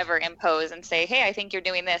I would never impose and say, hey, I think you're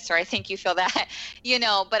doing this, or I think you feel that,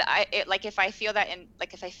 but if I feel that, and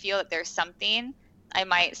like if I feel that there's something, I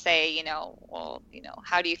might say, well,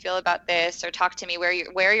 how do you feel about this? Or talk to me, where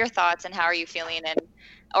are your thoughts and how are you feeling? And,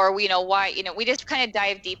 or, why, we just kind of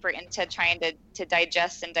dive deeper into trying to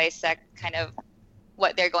digest and dissect kind of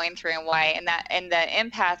what they're going through and why. And the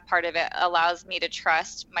empath part of it allows me to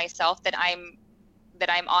trust myself that I'm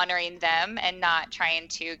honoring them and not trying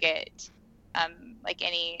to get like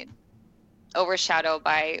any overshadowed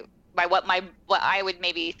by what I would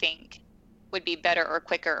maybe think would be better or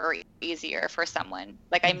quicker or easier for someone.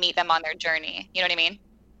 Like I meet them on their journey. You know what I mean?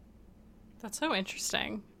 That's so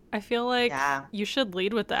interesting. I feel like you should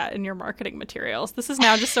lead with that in your marketing materials. This is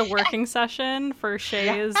now just a working session for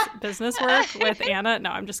Shay's business work with Anna. No,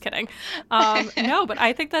 I'm just kidding. No, but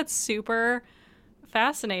I think that's super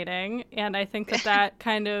fascinating. And I think that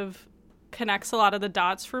kind of connects a lot of the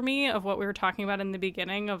dots for me of what we were talking about in the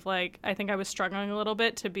beginning of like, I think I was struggling a little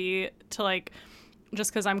bit to like,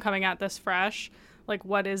 just because I'm coming at this fresh, like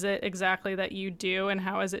what is it exactly that you do and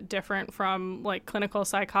how is it different from like clinical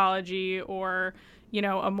psychology or,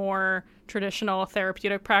 a more traditional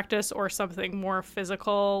therapeutic practice or something more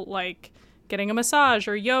physical like getting a massage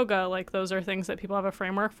or yoga. Like those are things that people have a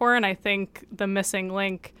framework for. And I think the missing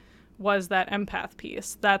link was that empath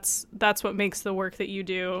piece. That's what makes the work that you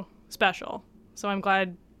do special. So I'm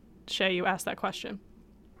glad, Shay, you asked that question.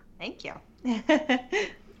 Thank you.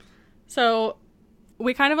 So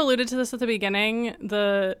we kind of alluded to this at the beginning,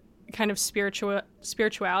 the kind of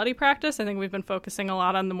spirituality practice. I think we've been focusing a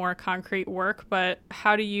lot on the more concrete work, but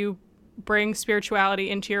how do you bring spirituality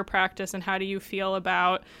into your practice, and how do you feel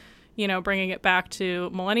about, bringing it back to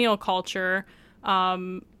millennial culture,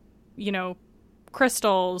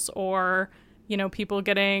 crystals or, people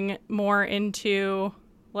getting more into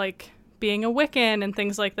like being a Wiccan and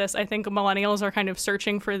things like this. I think millennials are kind of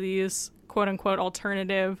searching for these quote unquote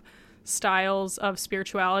alternative styles of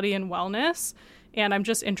spirituality and wellness. And I'm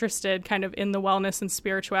just interested kind of in the wellness and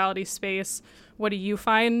spirituality space. What do you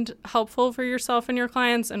find helpful for yourself and your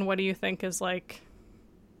clients? And what do you think is like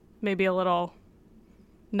maybe a little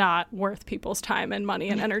not worth people's time and money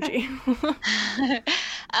and energy?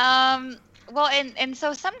 Well, and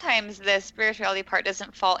so sometimes the spirituality part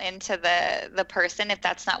doesn't fall into the person if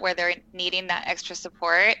that's not where they're needing that extra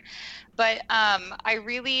support. But I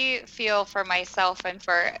really feel for myself and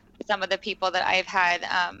for some of the people that I've had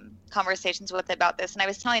conversations with about this. And I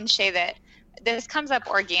was telling Shay that this comes up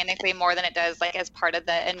organically more than it does like as part of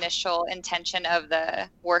the initial intention of the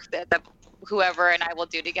work that whoever and I will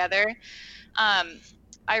do together.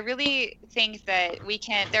 I really think that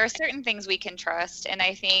there are certain things we can trust. And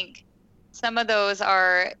I think some of those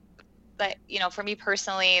are, like, you know, for me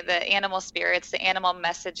personally, the animal spirits, the animal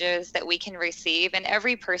messages that we can receive, and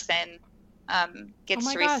every person gets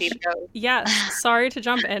to receive those. Yes, sorry to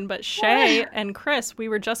jump in, but Shay and Chris, we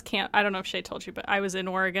were just I don't know if Shay told you, but I was in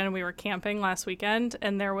Oregon and we were camping last weekend,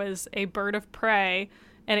 and there was a bird of prey,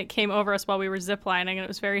 and it came over us while we were ziplining, and it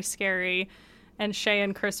was very scary. And Shay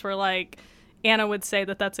and Chris were like, Anna would say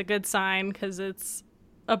that that's a good sign because it's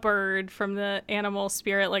a bird from the animal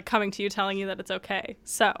spirit, like coming to you, telling you that it's okay.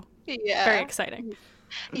 So yeah, very exciting.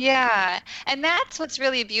 Yeah. And that's what's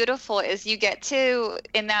really beautiful is you get to,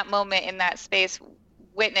 in that moment, in that space,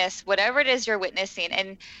 witness whatever it is you're witnessing.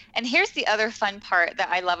 And here's the other fun part that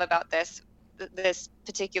I love about this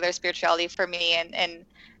particular spirituality for me, and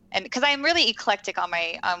because I'm really eclectic on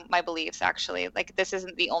my beliefs, actually. Like, this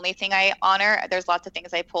isn't the only thing I honor. There's lots of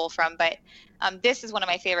things I pull from, but this is one of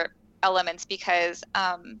my favorite elements because,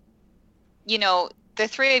 you know, the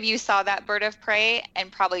three of you saw that bird of prey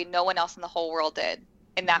and probably no one else in the whole world did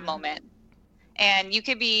in that moment. And you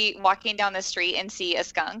could be walking down the street and see a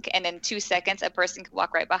skunk, and in 2 seconds, a person could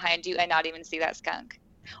walk right behind you and not even see that skunk.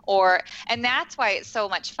 And that's why it's so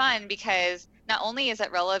much fun, because not only is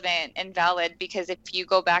it relevant and valid, because if you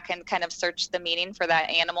go back and kind of search the meaning for that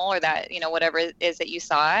animal or that, you know, whatever it is that you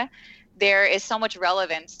saw, there is so much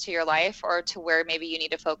relevance to your life or to where maybe you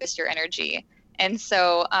need to focus your energy. And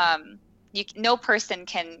so no person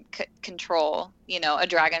can control, you know, a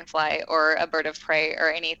dragonfly or a bird of prey or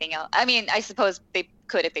anything else. I mean, I suppose they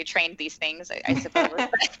could if they trained these things, I suppose.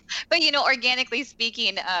 But, you know, organically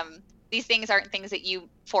speaking, these things aren't things that you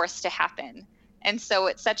force to happen. And so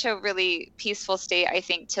it's such a really peaceful state, I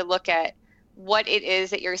think, to look at what it is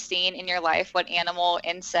that you're seeing in your life, what animal,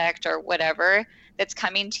 insect, or whatever that's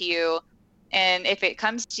coming to you. And if it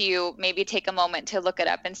comes to you, maybe take a moment to look it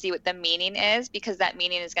up and see what the meaning is, because that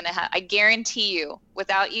meaning is going to have, I guarantee you,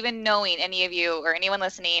 without even knowing any of you or anyone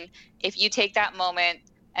listening, if you take that moment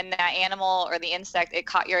and that animal or the insect, it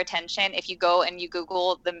caught your attention, if you go and you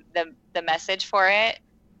Google the message for it,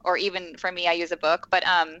 or even for me, I use a book, but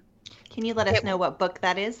can you let us know what book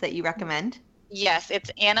that is that you recommend? Yes,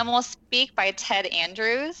 it's Animal Speak by Ted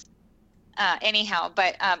Andrews.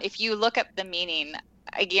 But if you look up the meaning,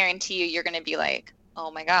 I guarantee you're going to be like,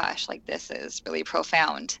 oh my gosh, like this is really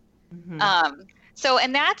profound. Mm-hmm.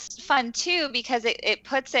 And that's fun too, because it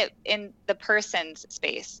puts it in the person's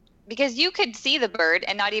space, because you could see the bird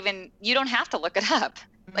and you don't have to look it up.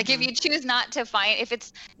 Mm-hmm. Like, if you choose not to if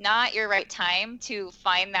it's not your right time to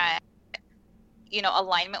find that, you know,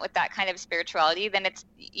 alignment with that kind of spirituality, then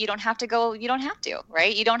you don't have to,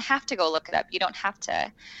 right? You don't have to go look it up. You don't have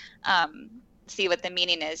to see what the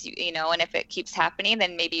meaning is, you know, and if it keeps happening,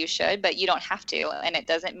 then maybe you should, but you don't have to. And it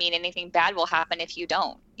doesn't mean anything bad will happen if you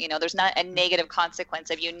don't, you know, there's not a negative consequence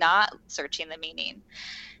of you not searching the meaning,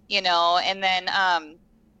 you know. And then,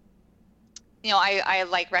 you know, I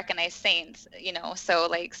like recognize saints, you know, so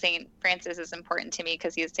like Saint Francis is important to me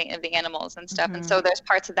because he's saint of the animals and stuff. Mm-hmm. And so there's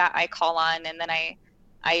parts of that I call on, and then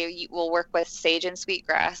I will work with sage and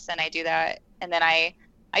sweetgrass, and I do that. And then I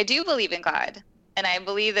do believe in God, and I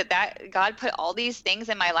believe that God put all these things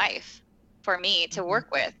in my life for me to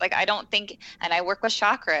work with. Like, I don't think, and I work with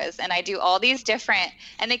chakras, and I do all these different,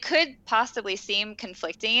 and they could possibly seem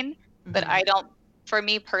conflicting, but I don't, for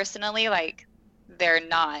me personally, like, they're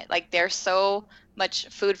not. Like, they're so much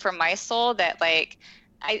food for my soul that, like,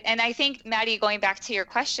 I think, Maddie, going back to your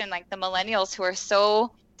question, like the millennials who are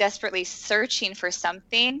so desperately searching for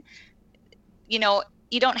something, you know,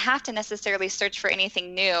 you don't have to necessarily search for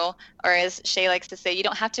anything new, or as Shay likes to say, you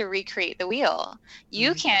don't have to recreate the wheel.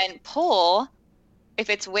 You can pull, if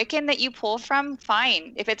it's Wiccan that you pull from,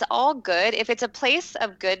 fine. If it's all good, if it's a place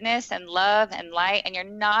of goodness and love and light, and you're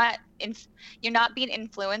not being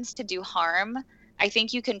influenced to do harm, I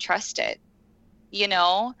think you can trust it, you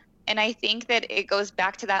know? And I think that it goes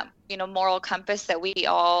back to that, you know, moral compass that we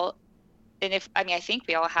all if, I mean, I think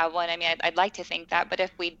we all have one. I mean, I'd like to think that, but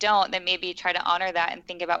if we don't, then maybe try to honor that and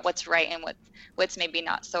think about what's right and what's maybe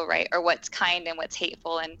not so right, or what's kind and what's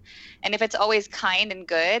hateful. And if it's always kind and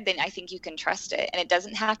good, then I think you can trust it. And it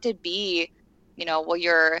doesn't have to be, well,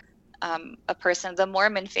 you're a person of the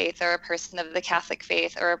Mormon faith or a person of the Catholic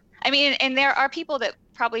faith, or, I mean, and there are people that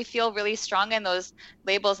probably feel really strong in those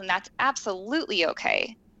labels, and that's absolutely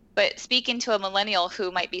okay. But speaking to a millennial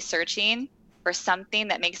who might be searching for something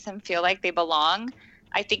that makes them feel like they belong,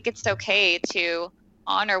 I think it's okay to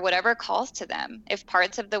honor whatever calls to them. If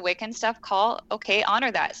parts of the Wiccan stuff call, okay,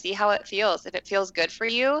 honor that. See how it feels. If it feels good for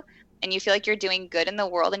you and you feel like you're doing good in the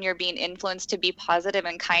world and you're being influenced to be positive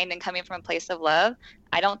and kind and coming from a place of love,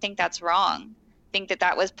 I don't think that's wrong. I think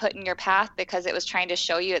that was put in your path because it was trying to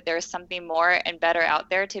show you that there's something more and better out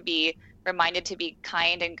there, to be reminded to be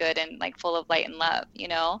kind and good and like full of light and love,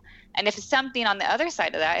 And if it's something on the other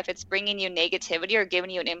side of that, if it's bringing you negativity or giving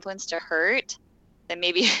you an influence to hurt, then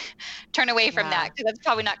maybe turn away from that, because that's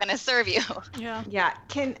probably not going to serve you. Yeah.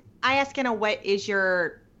 Can I ask, Anna, what is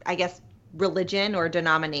your, I guess, religion or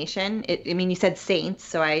denomination? I mean, you said saints,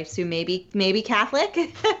 so I assume maybe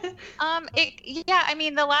Catholic. I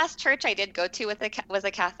mean, the last church I did go to was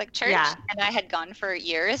a Catholic church, and I had gone for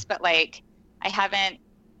years, but like I haven't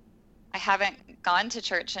gone to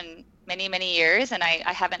church in many, many years, and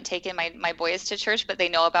I haven't taken my boys to church, but they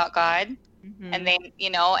know about God. Mm-hmm. And they,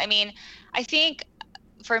 I mean, I think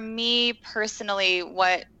for me personally,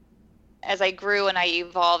 as I grew and I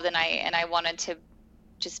evolved and I wanted to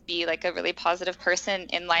just be like a really positive person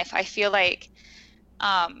in life, I feel like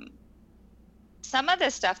some of the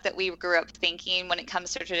stuff that we grew up thinking when it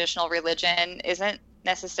comes to traditional religion isn't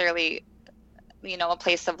necessarily a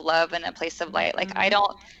place of love and a place of light. Like, mm-hmm.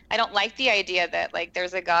 I don't like the idea that like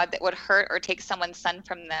there's a God that would hurt or take someone's son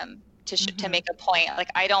from them to make a point. Like,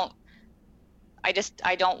 I don't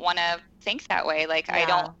want to think that way. Like, I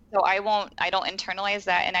don't internalize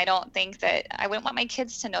that. And I don't think that I wouldn't want my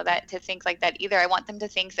kids to know that, to think like that either. I want them to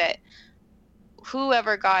think that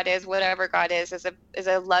whoever God is, whatever God is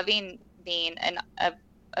a loving being and a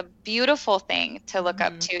beautiful thing to look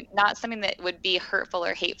up to, not something that would be hurtful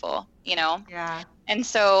or hateful, Yeah. And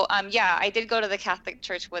so, I did go to the Catholic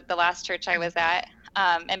church with the last church I was at.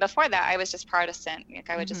 And before that, I was just Protestant. Like,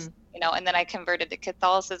 I would just, and then I converted to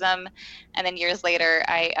Catholicism. And then years later,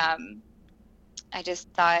 I just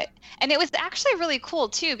thought, and it was actually really cool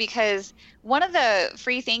too, because one of the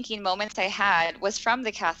free thinking moments I had was from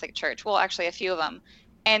the Catholic church. Well, actually a few of them.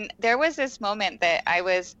 And there was this moment that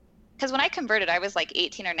because when I converted, I was like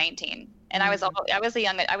 18 or 19, and I was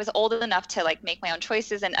old enough to like make my own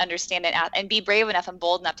choices and understand it and be brave enough and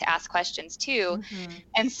bold enough to ask questions too. Mm-hmm.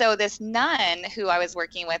 And so this nun who I was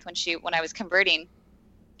working with when I was converting,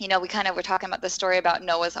 we kind of were talking about the story about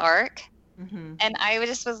Noah's Ark. Mm-hmm. And I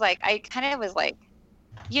was like,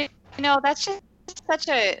 that's just such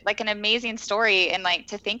an amazing story. And like,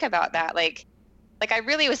 to think about that, like I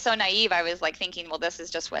really was so naive. I was like thinking, well, this is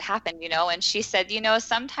just what happened, And she said,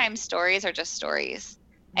 sometimes stories are just stories.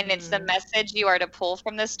 And it's the message you are to pull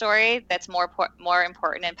from the story that's more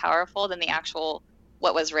important and powerful than the actual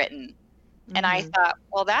what was written. Mm-hmm. And I thought,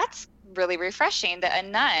 well, that's really refreshing that a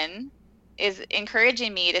nun is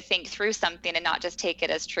encouraging me to think through something and not just take it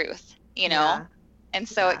as truth, Yeah. And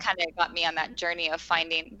so it kind of got me on that journey of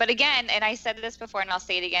finding. But again, and I said this before and I'll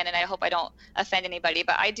say it again, and I hope I don't offend anybody,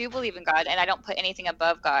 but I do believe in God, and I don't put anything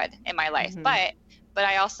above God in my life. Mm-hmm. But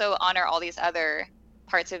I also honor all these other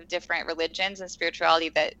parts of different religions and spirituality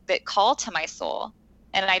that call to my soul.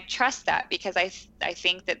 And I trust that, because I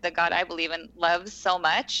think that the God I believe in loves so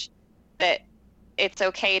much that it's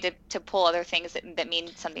okay to pull other things that mean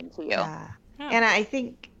something to you. Yeah. And I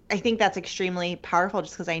think that's extremely powerful,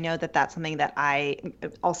 just because I know that that's something that I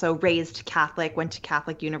also raised Catholic, went to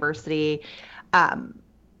Catholic university.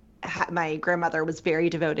 My grandmother was very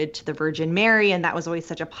devoted to the Virgin Mary, and that was always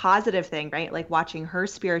such a positive thing, right? Like watching her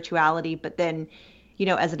spirituality, but then,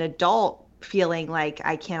 as an adult, feeling like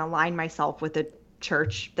I can't align myself with a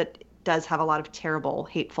church that does have a lot of terrible,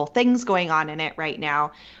 hateful things going on in it right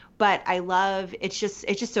now. But I love, it's just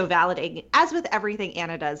so validating, as with everything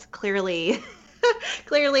Anna does. Clearly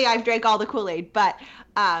I've drank all the Kool-Aid, but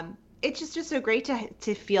it's just so great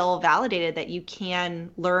to feel validated that you can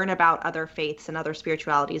learn about other faiths and other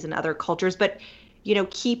spiritualities and other cultures, but,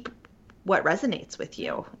 keep what resonates with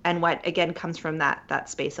you and what, again, comes from that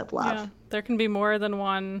space of love. Yeah, there can be more than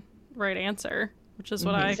one right answer, which is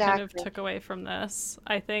what I kind of took away from this.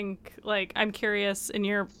 I think, like, I'm curious in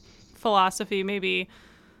your philosophy, maybe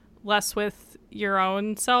less with your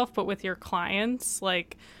own self, but with your clients,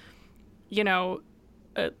 like,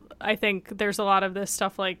 I think there's a lot of this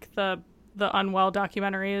stuff, like the the Unwell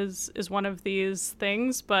documentary is one of these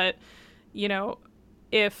things, but you know,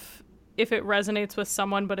 if it resonates with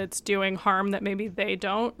someone but it's doing harm that maybe they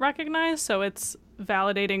don't recognize, so it's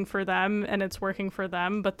validating for them and it's working for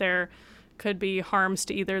them, but there could be harms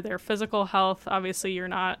to either their physical health. Obviously, you're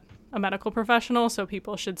not a medical professional, so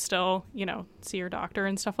people should still, you know, see your doctor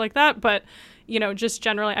and stuff like that. But, you know, just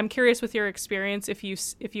generally, I'm curious with your experience, if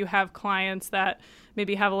you have clients that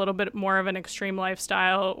maybe have a little bit more of an extreme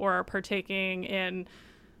lifestyle or are partaking in,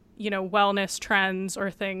 you know, wellness trends or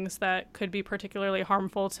things that could be particularly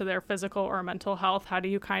harmful to their physical or mental health. How do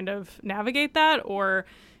you kind of navigate that? Or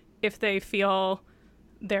if they feel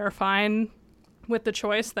they're fine with the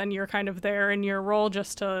choice, then you're kind of there in your role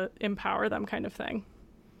just to empower them, kind of thing.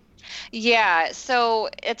 Yeah, so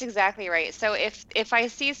it's exactly right. So if I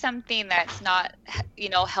see something that's not, you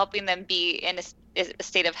know, helping them be in a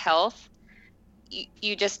state of health,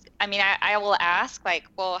 you just, I mean, I will ask, like,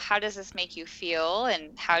 well, how does this make you feel,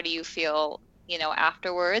 and how do you feel, you know,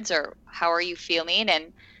 afterwards, or how are you feeling?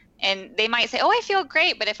 And they might say, oh, I feel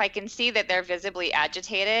great. But if I can see that they're visibly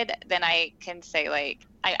agitated, then I can say, like,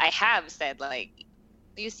 I have said, like,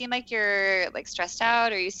 you seem like you're like stressed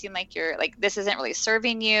out, or you seem like you're like, this isn't really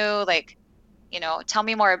serving you. Like, you know, tell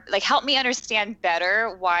me more, like, help me understand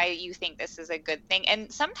better why you think this is a good thing.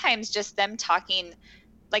 And sometimes just them talking,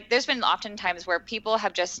 like, there's been often times where people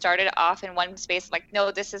have just started off in one space, like,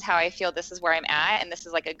 no, this is how I feel, this is where I'm at, and this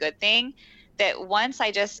is like a good thing. That once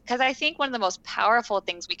because I think one of the most powerful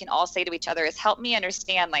things we can all say to each other is, help me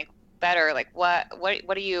understand, like, better, like, what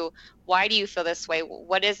do you, why do you feel this way?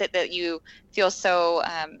 What is it that you feel so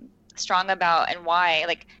strong about, and why?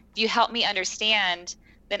 Like, if you help me understand,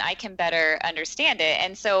 then I can better understand it.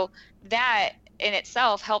 And so that in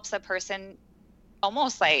itself helps a person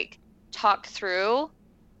almost like talk through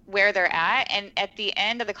where they're at. And at the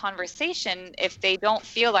end of the conversation, if they don't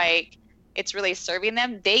feel like it's really serving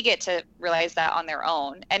them, they get to realize that on their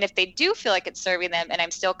own. And if they do feel like it's serving them and I'm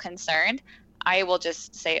still concerned, I will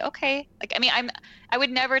just say, okay, like, I mean, I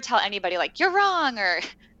would never tell anybody, like, you're wrong, or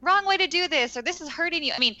wrong way to do this, or this is hurting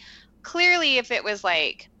you. I mean, clearly if it was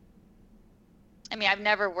like, I mean, I've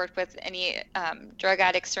never worked with any drug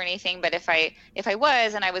addicts or anything, but if I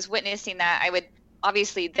was, and I was witnessing that, I would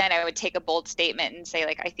obviously, then I would take a bold statement and say,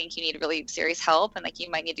 like, I think you need really serious help, and like,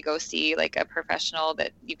 you might need to go see like a professional,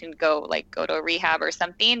 that you can go to a rehab or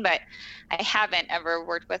something. But I haven't ever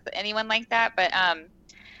worked with anyone like that. But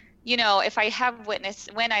you know, if I have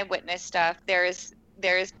witnessed, when I witness stuff, there's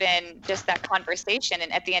been just that conversation.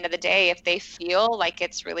 And at the end of the day, if they feel like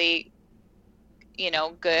it's really, you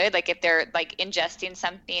know, good, like if they're like ingesting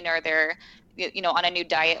something, or they're, you know, on a new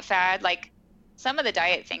diet fad, like some of the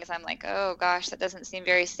diet things, I'm like, oh gosh, that doesn't seem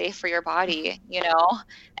very safe for your body, you know?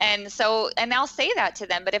 And so, and I'll say that to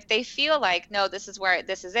them. But if they feel like, no, this is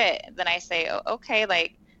it, then I say, oh, okay,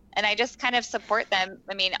 like, and I just kind of support them.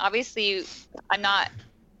 I mean, obviously I'm not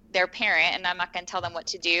their parent, and I'm not going to tell them what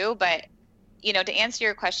to do, but, you know, to answer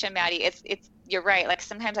your question, Maddie, it's you're right. Like,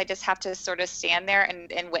 sometimes I just have to sort of stand there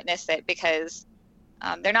and witness it, because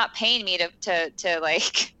they're not paying me to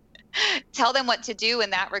like tell them what to do in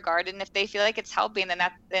that regard. And if they feel like it's helping, then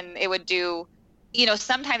it would do, you know,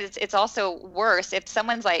 sometimes it's also worse if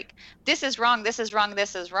someone's like, this is wrong, this is wrong,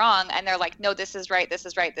 this is wrong, and they're like, no, this is right, this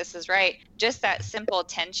is right, this is right. Just that simple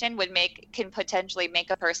tension can potentially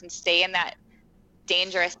make a person stay in that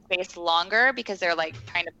dangerous space longer, because they're like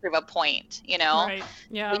trying to prove a point, you know? Right.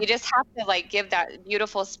 Yeah. But you just have to like give that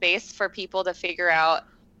beautiful space for people to figure out,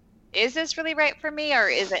 is this really right for me, or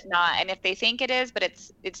is it not? And if they think it is, but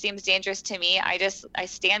it seems dangerous to me, I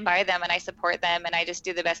stand by them and I support them, and I just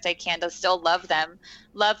do the best I can to still love them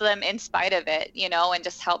in spite of it, you know, and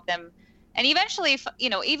just help them. And eventually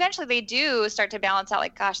they do start to balance out,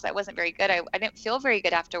 like, gosh, that wasn't very good. I didn't feel very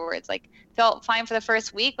good afterwards. Like, felt fine for the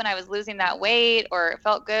first week when I was losing that weight, or it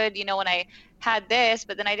felt good, you know, when I had this,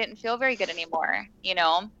 but then I didn't feel very good anymore, you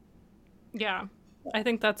know? Yeah. I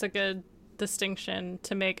think that's a good distinction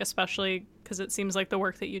to make, especially because it seems like the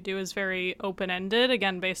work that you do is very open-ended,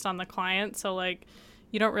 again, based on the client. So, like,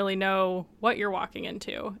 you don't really know what you're walking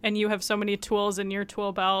into. And you have so many tools in your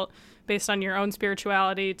tool belt based on your own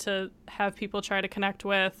spirituality to have people try to connect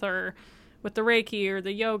with, or with the Reiki or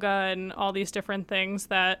the yoga and all these different things,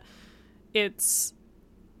 that it's,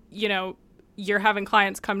 you know, you're having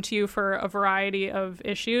clients come to you for a variety of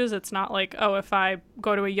issues. It's not like, oh, if I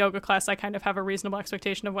go to a yoga class, I kind of have a reasonable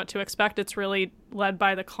expectation of what to expect. It's really led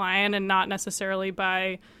by the client and not necessarily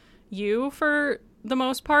by you for the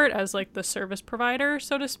most part, as like the service provider,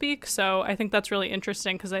 so to speak. So I think that's really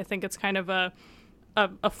interesting, because I think it's kind of a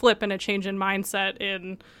flip and a change in mindset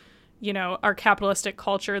in, our capitalistic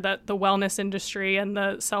culture, that the wellness industry and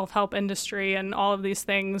the self-help industry and all of these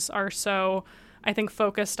things are so, I think,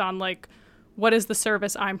 focused on like, what is the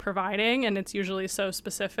service I'm providing? And it's usually so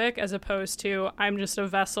specific, as opposed to I'm just a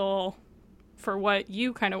vessel for what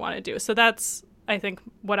you kind of want to do. So that's, I think,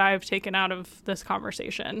 what I've taken out of this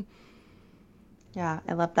conversation. Yeah,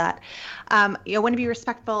 I love that. I want to be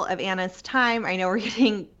respectful of Anna's time. I know we're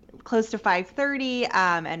getting close to 5:30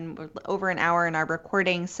 and we're over an hour in our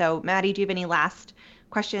recording. So Maddie, do you have any last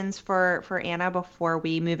questions for Anna before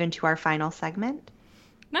we move into our final segment?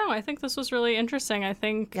 No, I think this was really interesting. I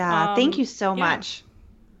think... Yeah, thank you so much.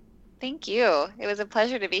 Thank you. It was a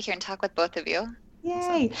pleasure to be here and talk with both of you.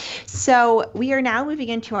 Yay. So we are now moving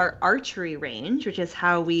into our archery range, which is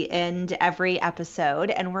how we end every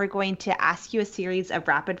episode. And we're going to ask you a series of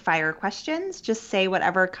rapid fire questions. Just say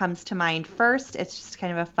whatever comes to mind first. It's just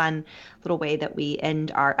kind of a fun little way that we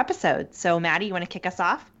end our episode. So Maddie, you want to kick us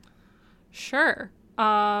off? Sure.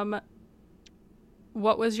 What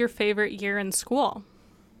was your favorite year in school?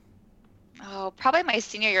 Oh, probably my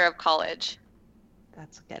senior year of college.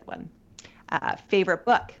 That's a good one. Favorite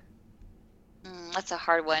book? That's a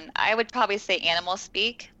hard one. I would probably say Animal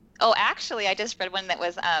Speak. Oh, actually, I just read one that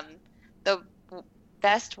was the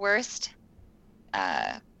best worst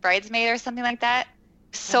bridesmaid or something like that.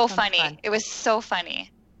 So funny. Fun. It was so funny.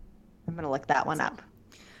 I'm going to look that one up.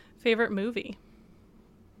 Favorite movie?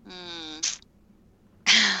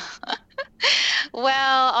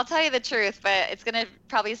 Well, I'll tell you the truth, but it's going to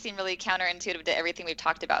probably seem really counterintuitive to everything we've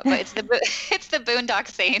talked about. But it's the Boondock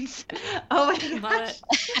Saints. Oh my gosh.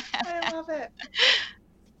 I love it.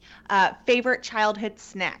 Favorite childhood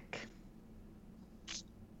snack?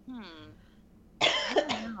 I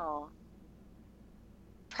don't know.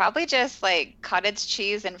 Probably just like cottage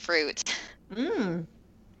cheese and fruit.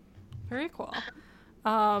 Very cool.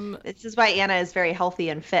 This is why Anna is very healthy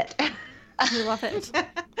and fit. We love it.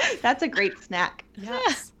 That's a great snack.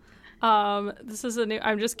 Yes. This is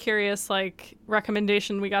I'm just curious, like,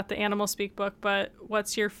 recommendation. We got the Animal Speak book, but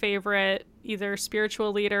what's your favorite either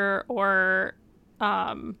spiritual leader or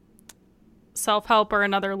self-help or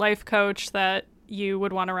another life coach that you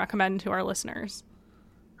would want to recommend to our listeners?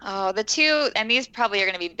 Oh, the two, and these probably are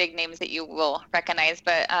going to be big names that you will recognize,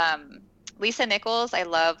 but Lisa Nichols, I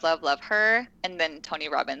love, love, love her. And then Tony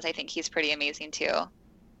Robbins, I think he's pretty amazing too.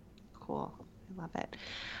 Cool. I love it.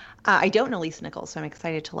 I don't know Lisa Nichols, so I'm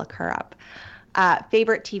excited to look her up.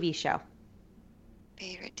 Favorite TV show?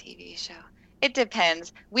 Favorite TV show? It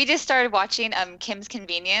depends. We just started watching Kim's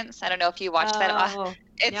Convenience. I don't know if you watched that.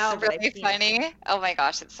 It's really funny. Oh my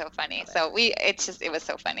gosh, it's so funny. So it was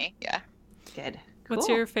so funny. Yeah. Good. Cool. What's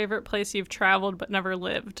your favorite place you've traveled but never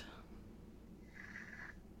lived?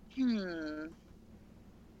 I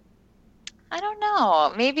don't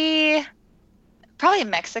know. Maybe probably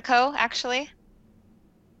Mexico, actually.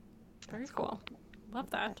 Very cool.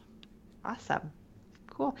 Love that. Awesome.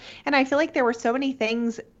 Cool. And I feel like there were so many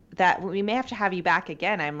things that we may have to have you back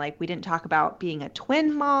again. I'm like, we didn't talk about being a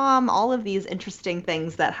twin mom, all of these interesting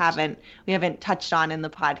things that we haven't touched on in the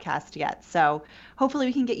podcast yet. So hopefully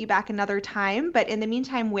we can get you back another time. But in the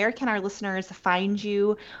meantime, where can our listeners find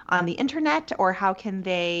you on the internet, or how can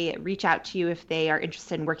they reach out to you if they are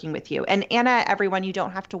interested in working with you? And Anna, everyone, you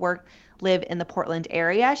don't have to live in the Portland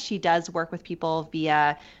area. She does work with people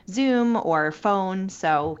via Zoom or phone,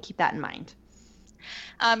 so keep that in mind.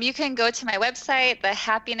 You can go to my website,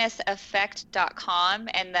 thehappinesseffect.com,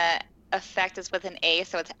 and the effect is with an A,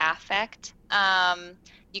 so it's affect.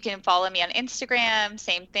 You can follow me on Instagram,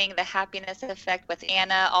 same thing, The Happiness Effect with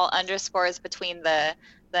Anna, all underscores between the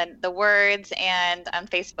words, and on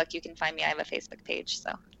Facebook you can find me. I have a Facebook page.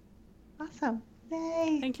 So awesome.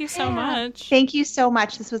 Yay. Thank you so much. Thank you so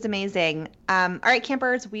much. This was amazing. All right,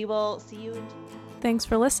 campers, we will see you. Thanks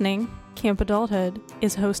for listening. Camp Adulthood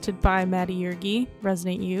is hosted by Maddie Yergi,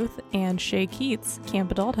 Resident Youth, and Shay Keats,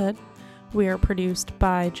 Camp Adulthood. We are produced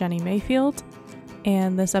by Jenny Mayfield,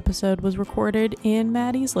 and this episode was recorded in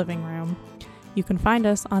Maddie's living room. You can find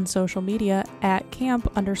us on social media at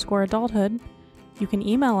camp_adulthood. You can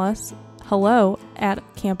email us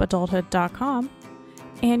hello@campadulthood.com,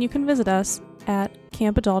 and you can visit us at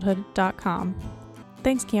campadulthood.com.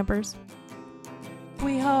 Thanks, campers.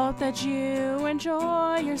 We hope that you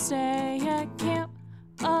enjoy your stay at camp.